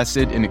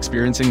 Interested in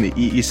experiencing the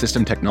EE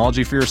System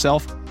technology for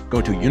yourself?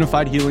 Go to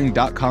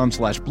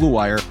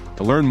unifiedhealing.com/bluewire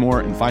to learn more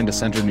and find a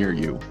center near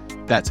you.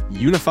 That's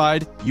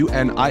unified,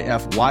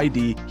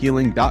 UNIFYD,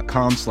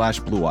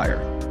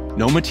 healing.com/bluewire.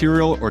 No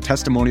material or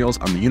testimonials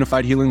on the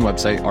Unified Healing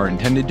website are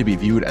intended to be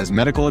viewed as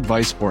medical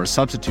advice or a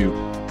substitute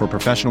for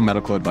professional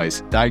medical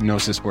advice,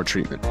 diagnosis, or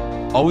treatment.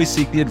 Always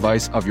seek the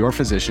advice of your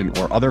physician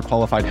or other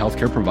qualified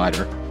healthcare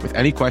provider with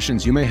any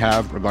questions you may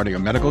have regarding a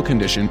medical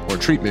condition or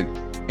treatment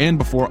and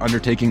before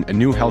undertaking a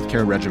new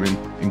healthcare regimen,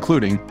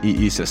 including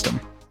EE System.